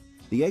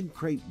 The egg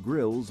crate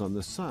grills on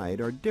the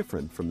side are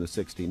different from the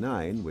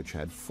 '69, which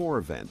had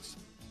 4 vents.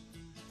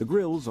 The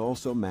grills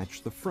also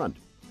match the front,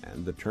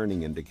 and the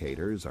turning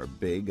indicators are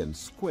big and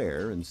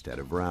square instead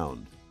of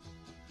round.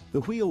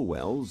 The wheel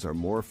wells are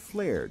more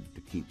flared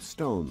to keep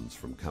stones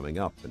from coming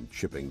up and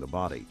chipping the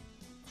body.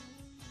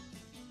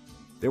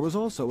 There was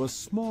also a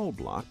small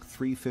block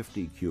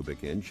 350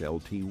 cubic inch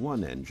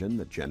LT1 engine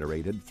that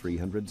generated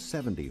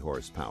 370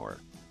 horsepower.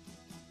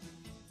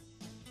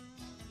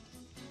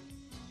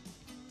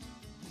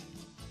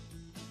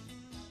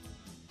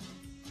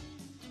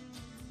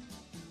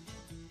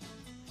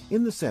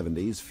 In the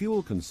 '70s,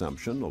 fuel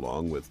consumption,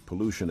 along with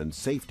pollution and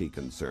safety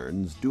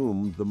concerns,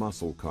 doomed the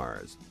muscle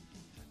cars.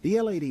 The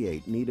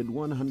L88 needed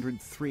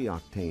 103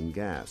 octane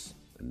gas,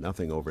 and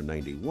nothing over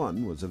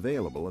 91 was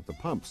available at the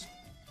pumps.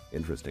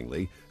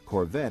 Interestingly,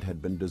 Corvette had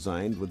been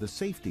designed with a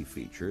safety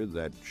feature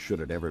that,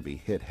 should it ever be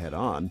hit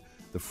head-on,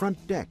 the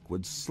front deck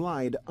would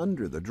slide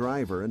under the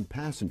driver and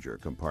passenger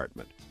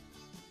compartment.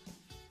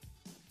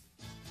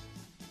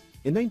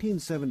 In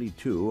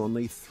 1972,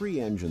 only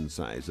 3 engine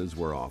sizes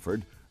were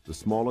offered, the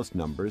smallest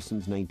number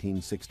since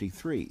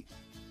 1963.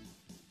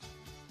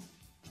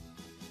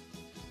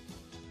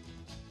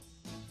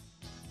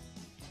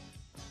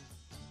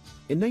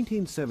 In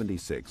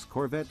 1976,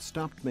 Corvette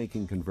stopped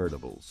making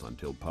convertibles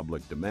until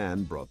public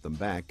demand brought them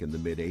back in the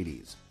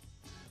mid-'80s.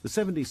 The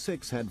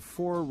 '76 had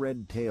 4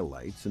 red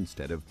taillights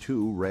instead of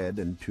 2 red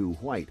and 2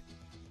 white.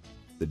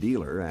 The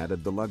dealer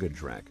added the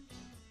luggage rack.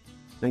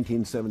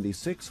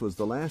 1976 was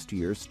the last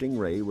year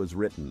Stingray was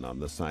written on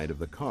the side of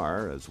the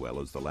car, as well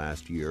as the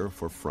last year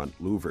for front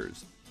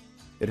louvers.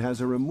 It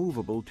has a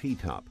removable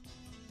T-top.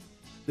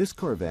 This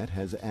Corvette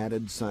has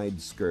added side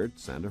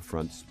skirts and a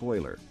front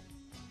spoiler.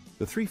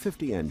 The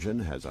 350 engine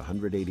has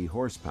 180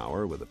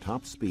 horsepower with a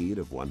top speed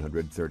of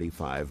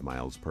 135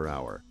 miles per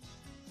hour.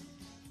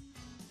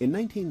 In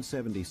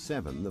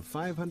 1977, the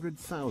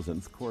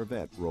 500,000th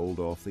Corvette rolled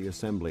off the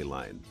assembly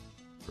line.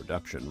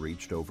 Production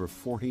reached over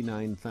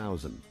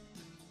 49,000.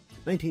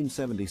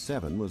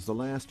 1977 was the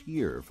last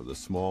year for the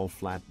small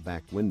flat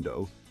back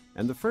window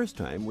and the first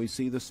time we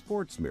see the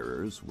sports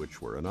mirrors,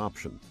 which were an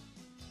option.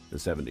 The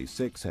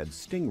 '76 had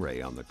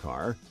Stingray on the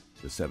car.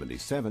 The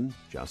 '77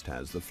 just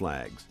has the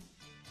flags.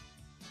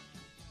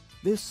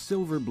 This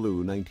silver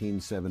blue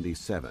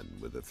 1977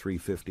 with a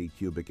 350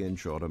 cubic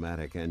inch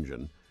automatic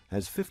engine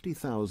has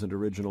 50,000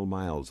 original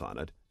miles on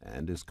it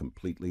and is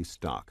completely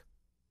stock.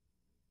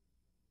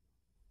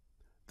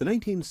 The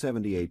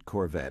 1978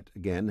 Corvette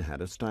again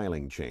had a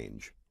styling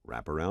change,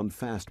 wraparound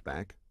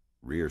fastback,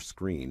 rear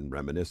screen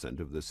reminiscent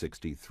of the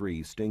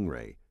 '63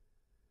 Stingray.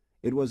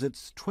 It was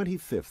its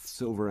 25th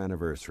silver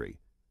anniversary,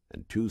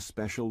 and two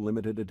special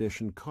limited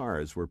edition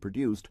cars were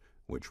produced,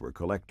 which were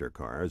collector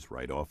cars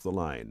right off the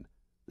line,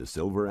 the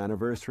Silver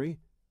Anniversary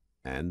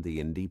and the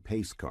Indy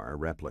Pace Car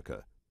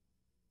replica.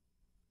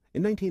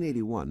 In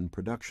 1981,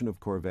 production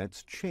of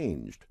Corvettes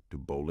changed to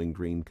Bowling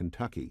Green,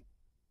 Kentucky.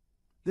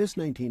 This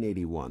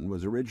 1981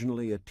 was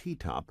originally a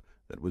T-top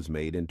that was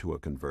made into a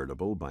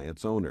convertible by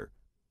its owner.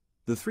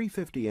 The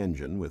 350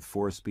 engine with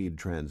 4-speed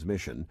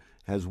transmission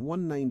has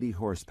 190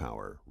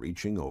 horsepower,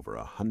 reaching over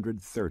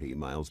 130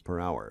 miles per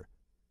hour.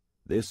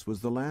 This was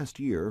the last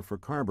year for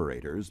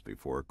carburetors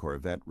before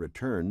Corvette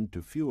returned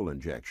to fuel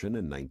injection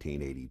in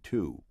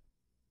 1982.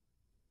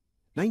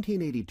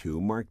 1982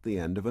 marked the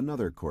end of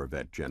another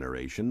Corvette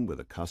generation with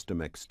a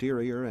custom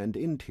exterior and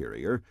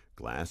interior,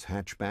 glass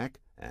hatchback,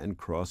 and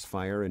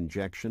crossfire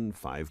injection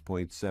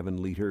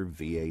 5.7-liter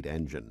V8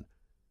 engine.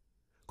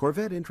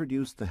 Corvette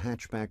introduced the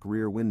hatchback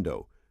rear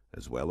window,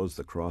 as well as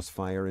the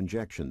crossfire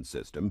injection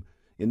system,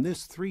 in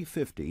this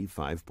 350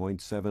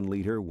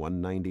 5.7-liter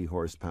 190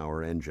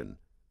 horsepower engine.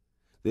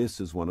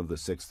 This is one of the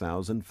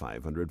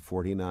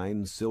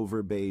 6,549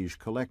 silver beige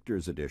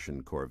collector's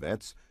edition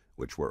Corvettes,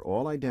 which were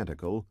all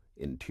identical,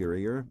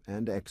 interior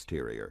and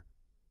exterior.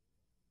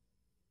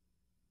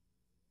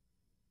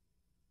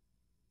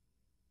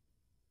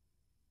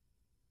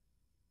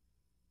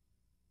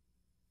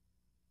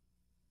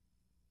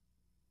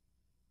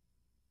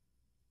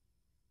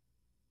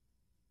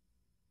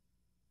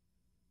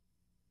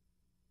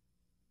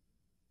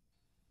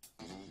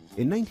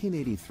 In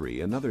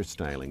 1983, another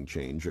styling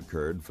change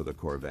occurred for the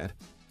Corvette.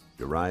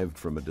 Derived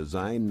from a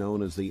design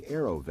known as the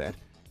Aerovette,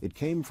 it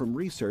came from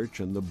research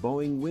in the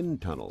Boeing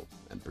wind tunnel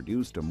and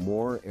produced a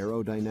more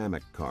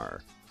aerodynamic car.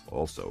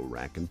 Also,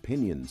 rack and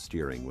pinion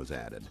steering was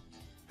added.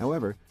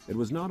 However, it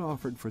was not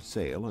offered for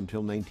sale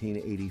until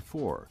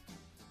 1984.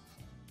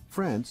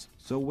 France,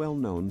 so well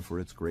known for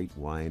its great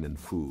wine and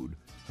food,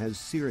 has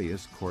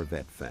serious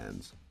Corvette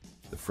fans.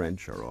 The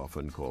French are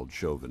often called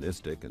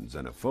chauvinistic and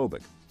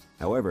xenophobic.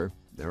 However,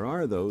 there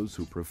are those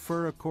who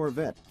prefer a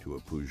Corvette to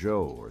a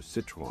Peugeot or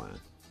Citroën.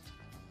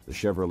 The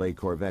Chevrolet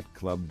Corvette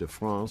Club de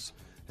France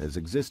has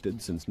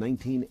existed since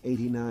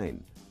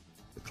 1989.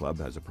 The club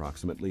has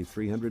approximately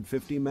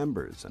 350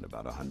 members and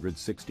about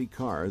 160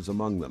 cars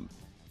among them.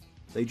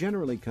 They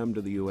generally come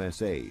to the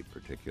USA,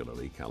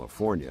 particularly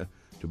California,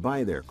 to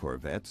buy their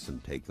Corvettes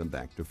and take them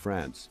back to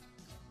France.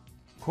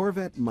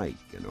 Corvette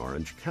Mike in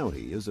Orange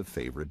County is a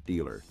favorite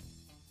dealer.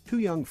 Two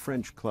young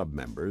French club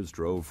members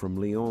drove from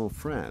Lyon,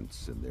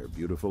 France, in their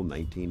beautiful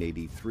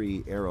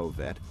 1983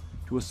 Aerovette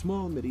to a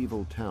small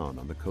medieval town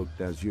on the Côte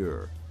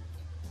d'Azur.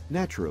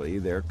 Naturally,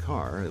 their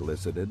car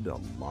elicited a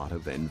lot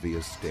of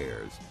envious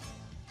stares.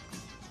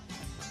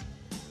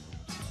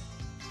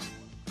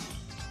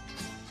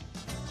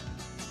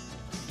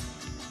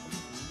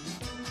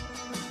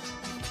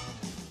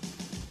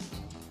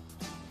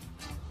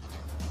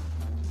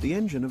 The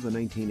engine of the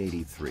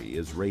 1983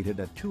 is rated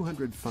at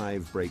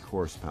 205 brake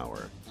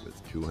horsepower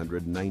with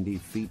 290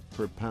 feet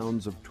per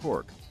pounds of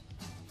torque.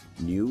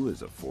 New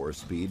is a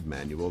 4-speed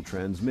manual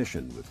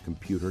transmission with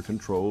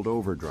computer-controlled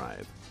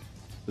overdrive.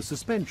 The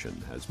suspension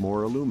has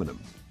more aluminum.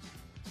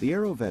 The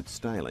Aerovette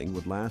styling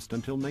would last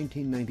until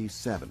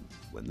 1997,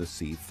 when the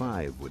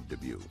C5 would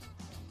debut.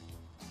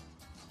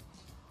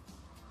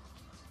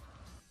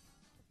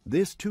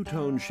 This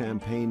two-tone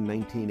Champagne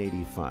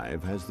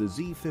 1985 has the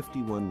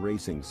Z51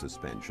 racing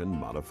suspension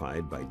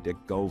modified by Dick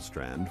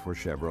Gullstrand for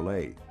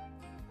Chevrolet.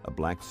 A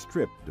black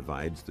strip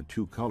divides the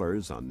two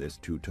colors on this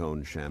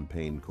two-tone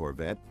Champagne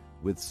Corvette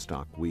with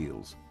stock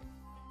wheels.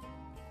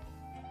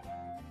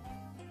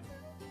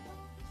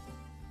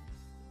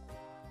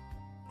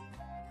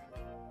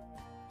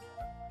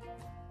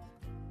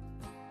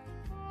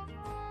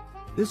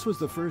 This was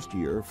the first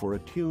year for a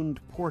tuned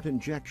port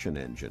injection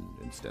engine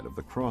instead of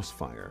the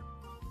Crossfire.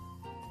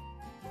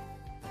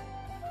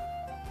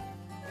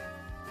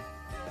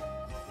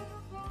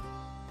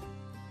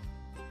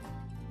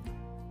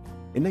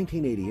 In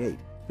 1988,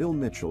 Bill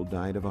Mitchell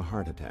died of a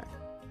heart attack.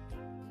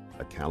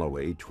 A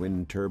Callaway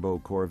twin-turbo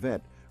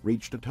Corvette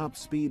reached a top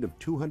speed of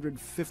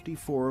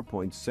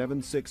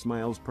 254.76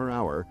 miles per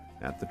hour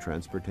at the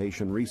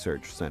Transportation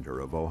Research Center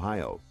of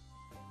Ohio.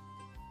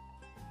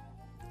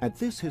 At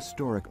this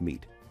historic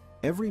meet,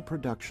 every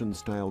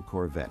production-style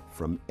Corvette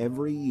from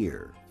every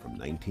year, from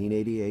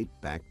 1988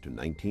 back to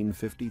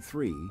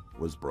 1953,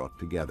 was brought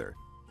together.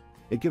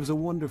 It gives a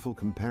wonderful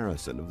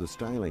comparison of the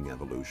styling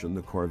evolution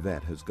the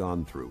Corvette has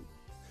gone through.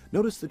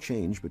 Notice the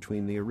change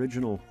between the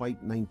original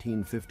white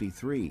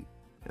 1953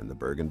 and the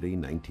burgundy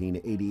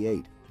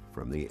 1988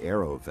 from the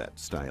Aerovette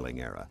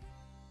styling era.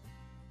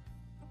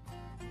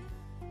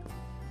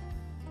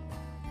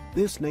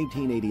 This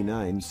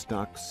 1989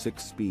 stock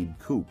 6-speed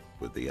coupe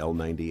with the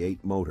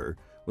L98 motor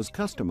was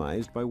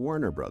customized by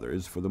Warner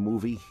Brothers for the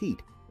movie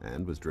Heat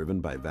and was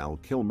driven by Val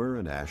Kilmer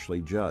and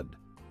Ashley Judd.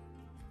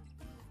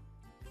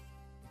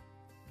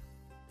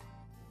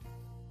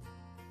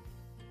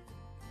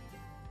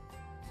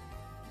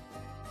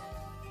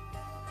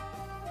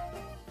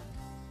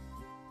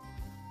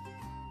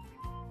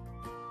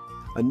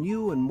 A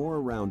new and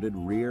more rounded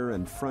rear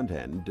and front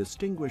end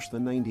distinguish the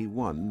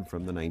 91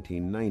 from the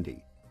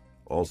 1990.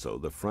 Also,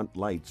 the front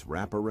lights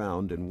wrap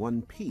around in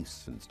one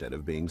piece instead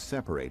of being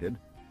separated,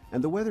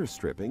 and the weather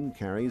stripping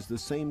carries the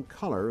same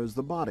color as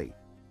the body,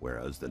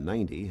 whereas the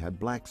 90 had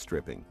black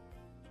stripping.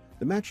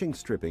 The matching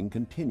stripping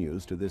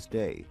continues to this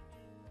day.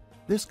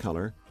 This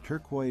color,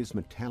 turquoise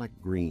metallic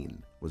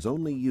green, was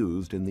only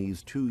used in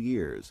these 2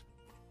 years.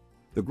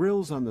 The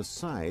grills on the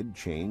side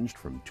changed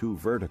from 2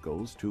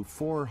 verticals to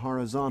 4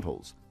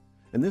 horizontals,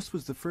 and this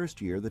was the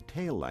first year the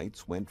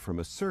taillights went from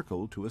a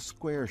circle to a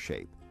square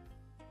shape.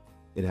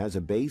 It has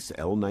a base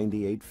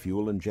L98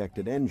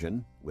 fuel-injected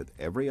engine with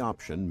every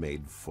option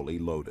made fully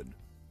loaded.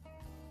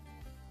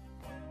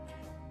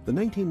 The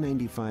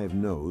 1995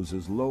 nose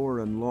is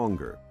lower and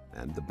longer,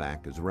 and the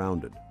back is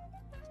rounded.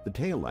 The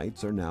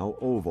taillights are now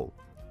oval.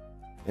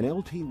 An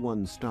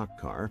LT1 stock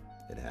car,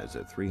 it has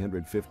a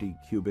 350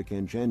 cubic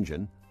inch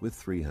engine with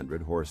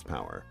 300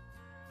 horsepower.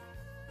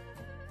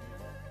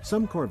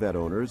 Some Corvette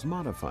owners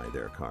modify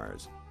their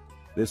cars.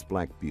 This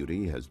black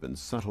beauty has been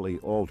subtly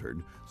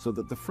altered so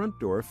that the front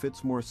door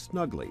fits more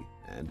snugly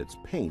and its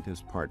paint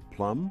is part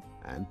plum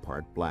and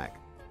part black.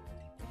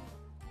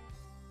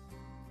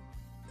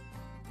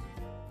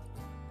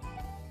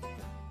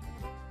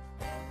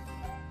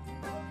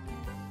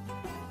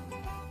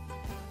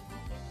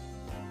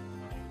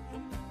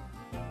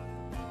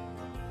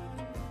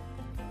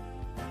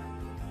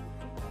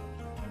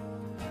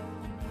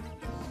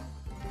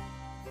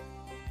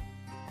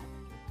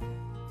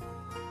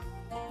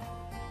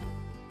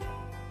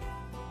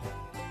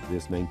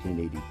 This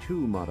 1982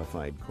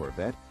 modified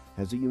Corvette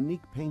has a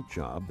unique paint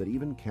job that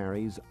even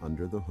carries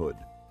under the hood.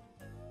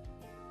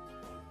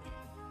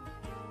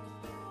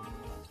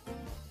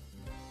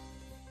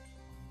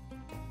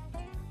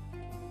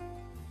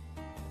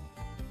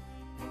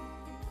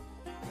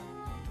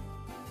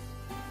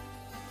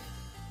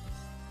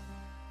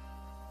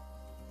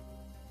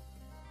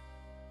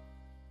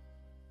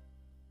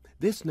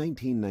 This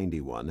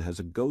 1991 has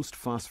a ghost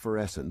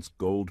phosphorescence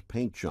gold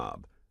paint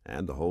job,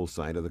 and the whole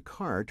side of the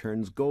car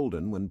turns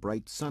golden when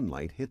bright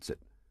sunlight hits it.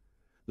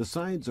 The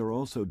sides are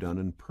also done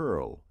in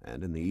pearl,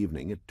 and in the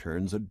evening it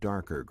turns a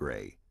darker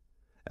gray.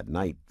 At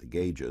night, the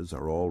gauges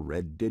are all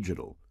red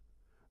digital.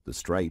 The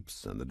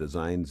stripes and the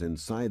designs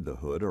inside the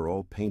hood are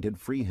all painted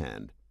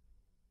freehand.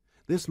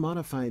 This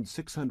modified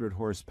 600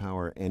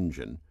 horsepower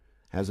engine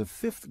has a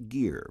 5th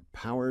gear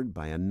powered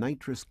by a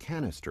nitrous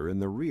canister in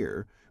the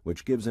rear,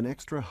 which gives an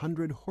extra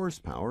 100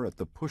 horsepower at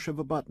the push of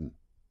a button.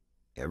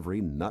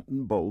 Every nut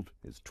and bolt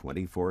is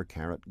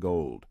 24-karat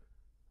gold.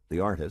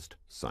 The artist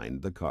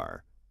signed the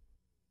car.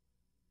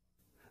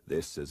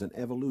 This is an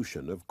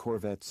evolution of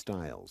Corvette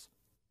styles.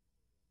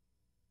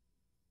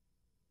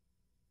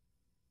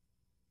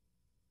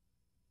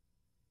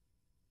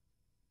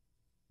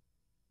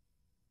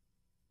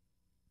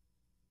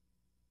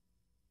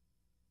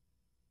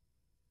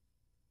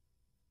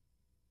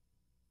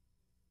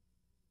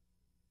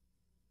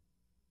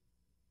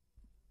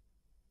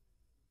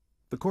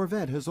 The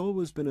Corvette has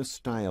always been a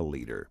style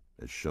leader,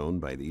 as shown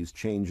by these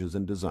changes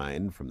in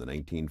design from the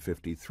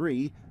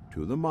 1953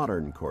 to the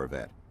modern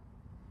Corvette.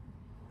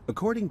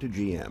 According to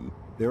GM,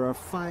 there are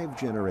 5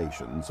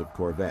 generations of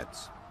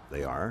Corvettes.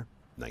 They are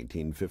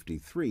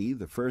 1953,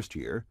 the first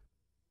year,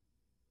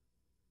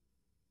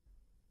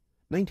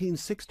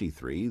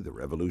 1963, the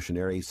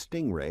revolutionary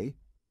Stingray,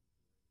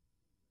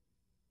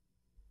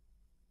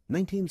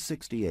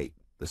 1968,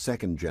 the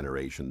second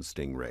generation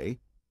Stingray,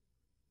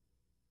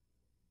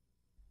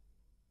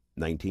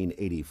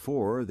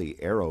 1984, the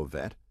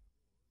Aerovette,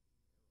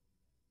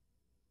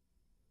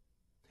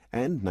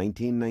 and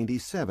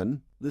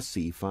 1997, the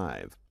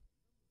C5.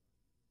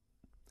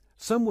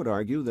 Some would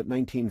argue that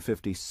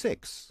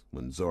 1956,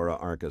 when Zora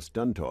Arkus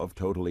Duntov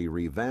totally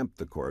revamped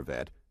the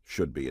Corvette,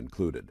 should be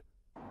included.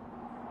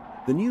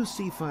 The new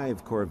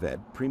C5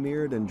 Corvette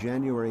premiered in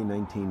January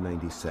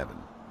 1997.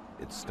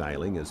 Its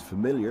styling is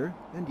familiar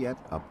and yet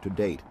up to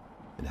date.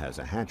 It has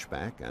a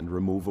hatchback and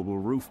removable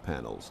roof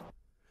panels.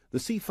 The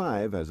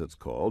C5, as it's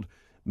called,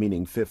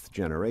 meaning 5th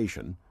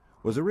generation,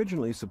 was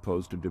originally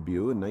supposed to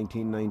debut in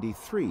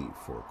 1993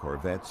 for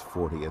Corvette's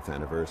 40th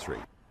anniversary.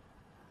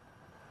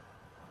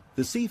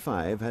 The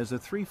C5 has a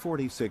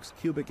 346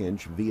 cubic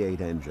inch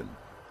V8 engine.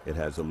 It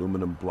has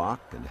aluminum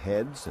block and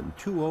heads and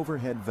 2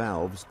 overhead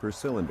valves per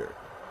cylinder.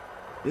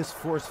 This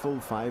forceful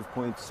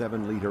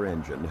 5.7-liter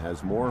engine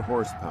has more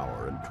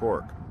horsepower and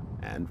torque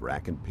and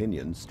rack and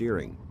pinion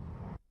steering.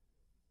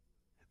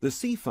 The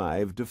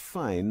C5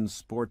 defines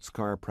sports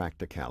car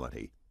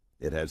practicality.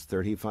 It has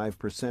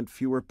 35%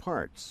 fewer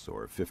parts,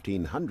 or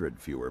 1,500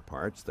 fewer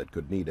parts that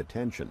could need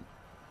attention.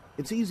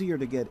 It's easier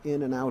to get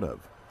in and out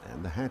of,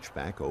 and the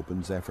hatchback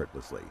opens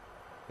effortlessly.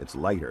 It's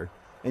lighter,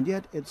 and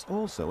yet it's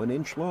also an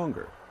inch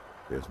longer.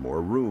 There's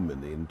more room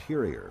in the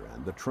interior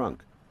and the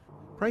trunk.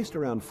 Priced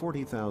around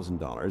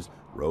 $40,000,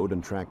 Road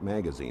and Track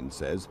magazine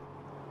says,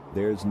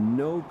 there's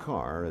no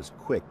car as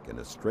quick in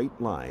a straight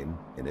line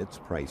in its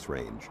price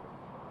range.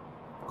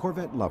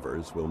 Corvette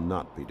lovers will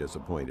not be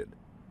disappointed.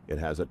 It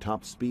has a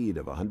top speed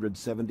of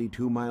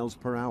 172 miles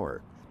per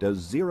hour, does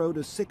 0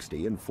 to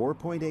 60 in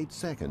 4.8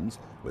 seconds,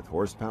 with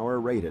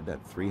horsepower rated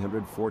at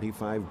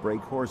 345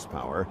 brake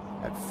horsepower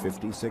at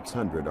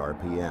 5,600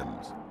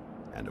 RPMs.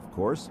 And of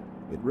course,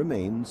 it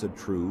remains a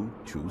true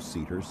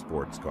two-seater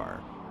sports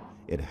car.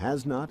 It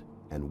has not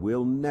and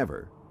will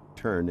never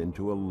turn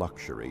into a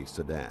luxury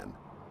sedan.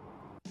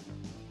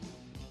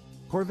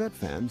 Corvette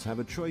fans have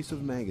a choice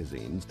of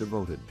magazines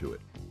devoted to it.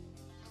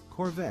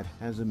 Corvette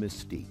has a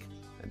mystique,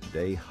 and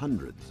today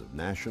hundreds of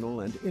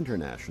national and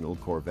international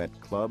Corvette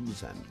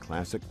clubs and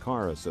classic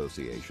car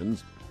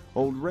associations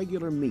hold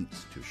regular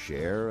meets to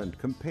share and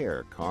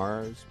compare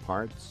cars,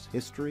 parts,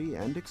 history,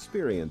 and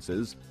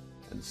experiences,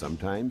 and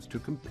sometimes to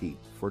compete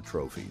for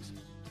trophies.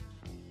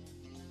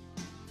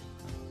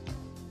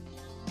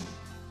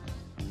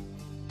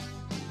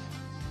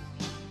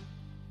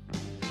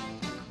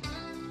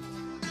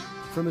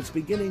 From its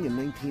beginning in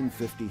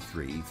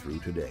 1953 through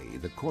today,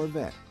 the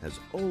Corvette has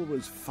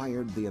always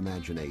fired the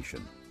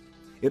imagination.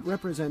 It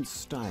represents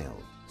style,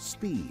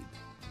 speed,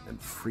 and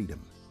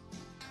freedom.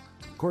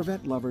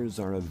 Corvette lovers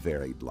are a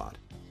varied lot.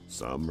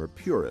 Some are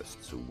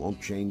purists who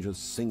won't change a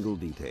single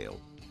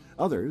detail.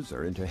 Others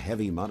are into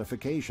heavy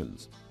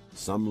modifications.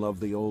 Some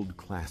love the old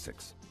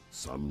classics.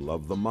 Some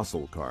love the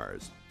muscle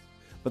cars.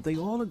 But they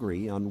all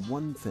agree on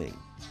one thing.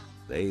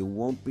 They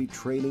won't be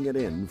trading it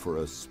in for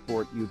a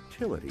sport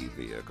utility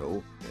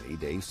vehicle any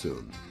day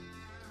soon.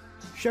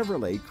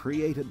 Chevrolet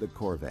created the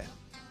Corvette,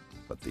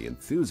 but the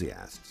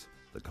enthusiasts,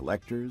 the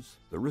collectors,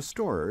 the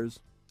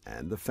restorers,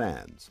 and the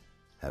fans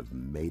have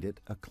made it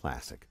a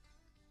classic.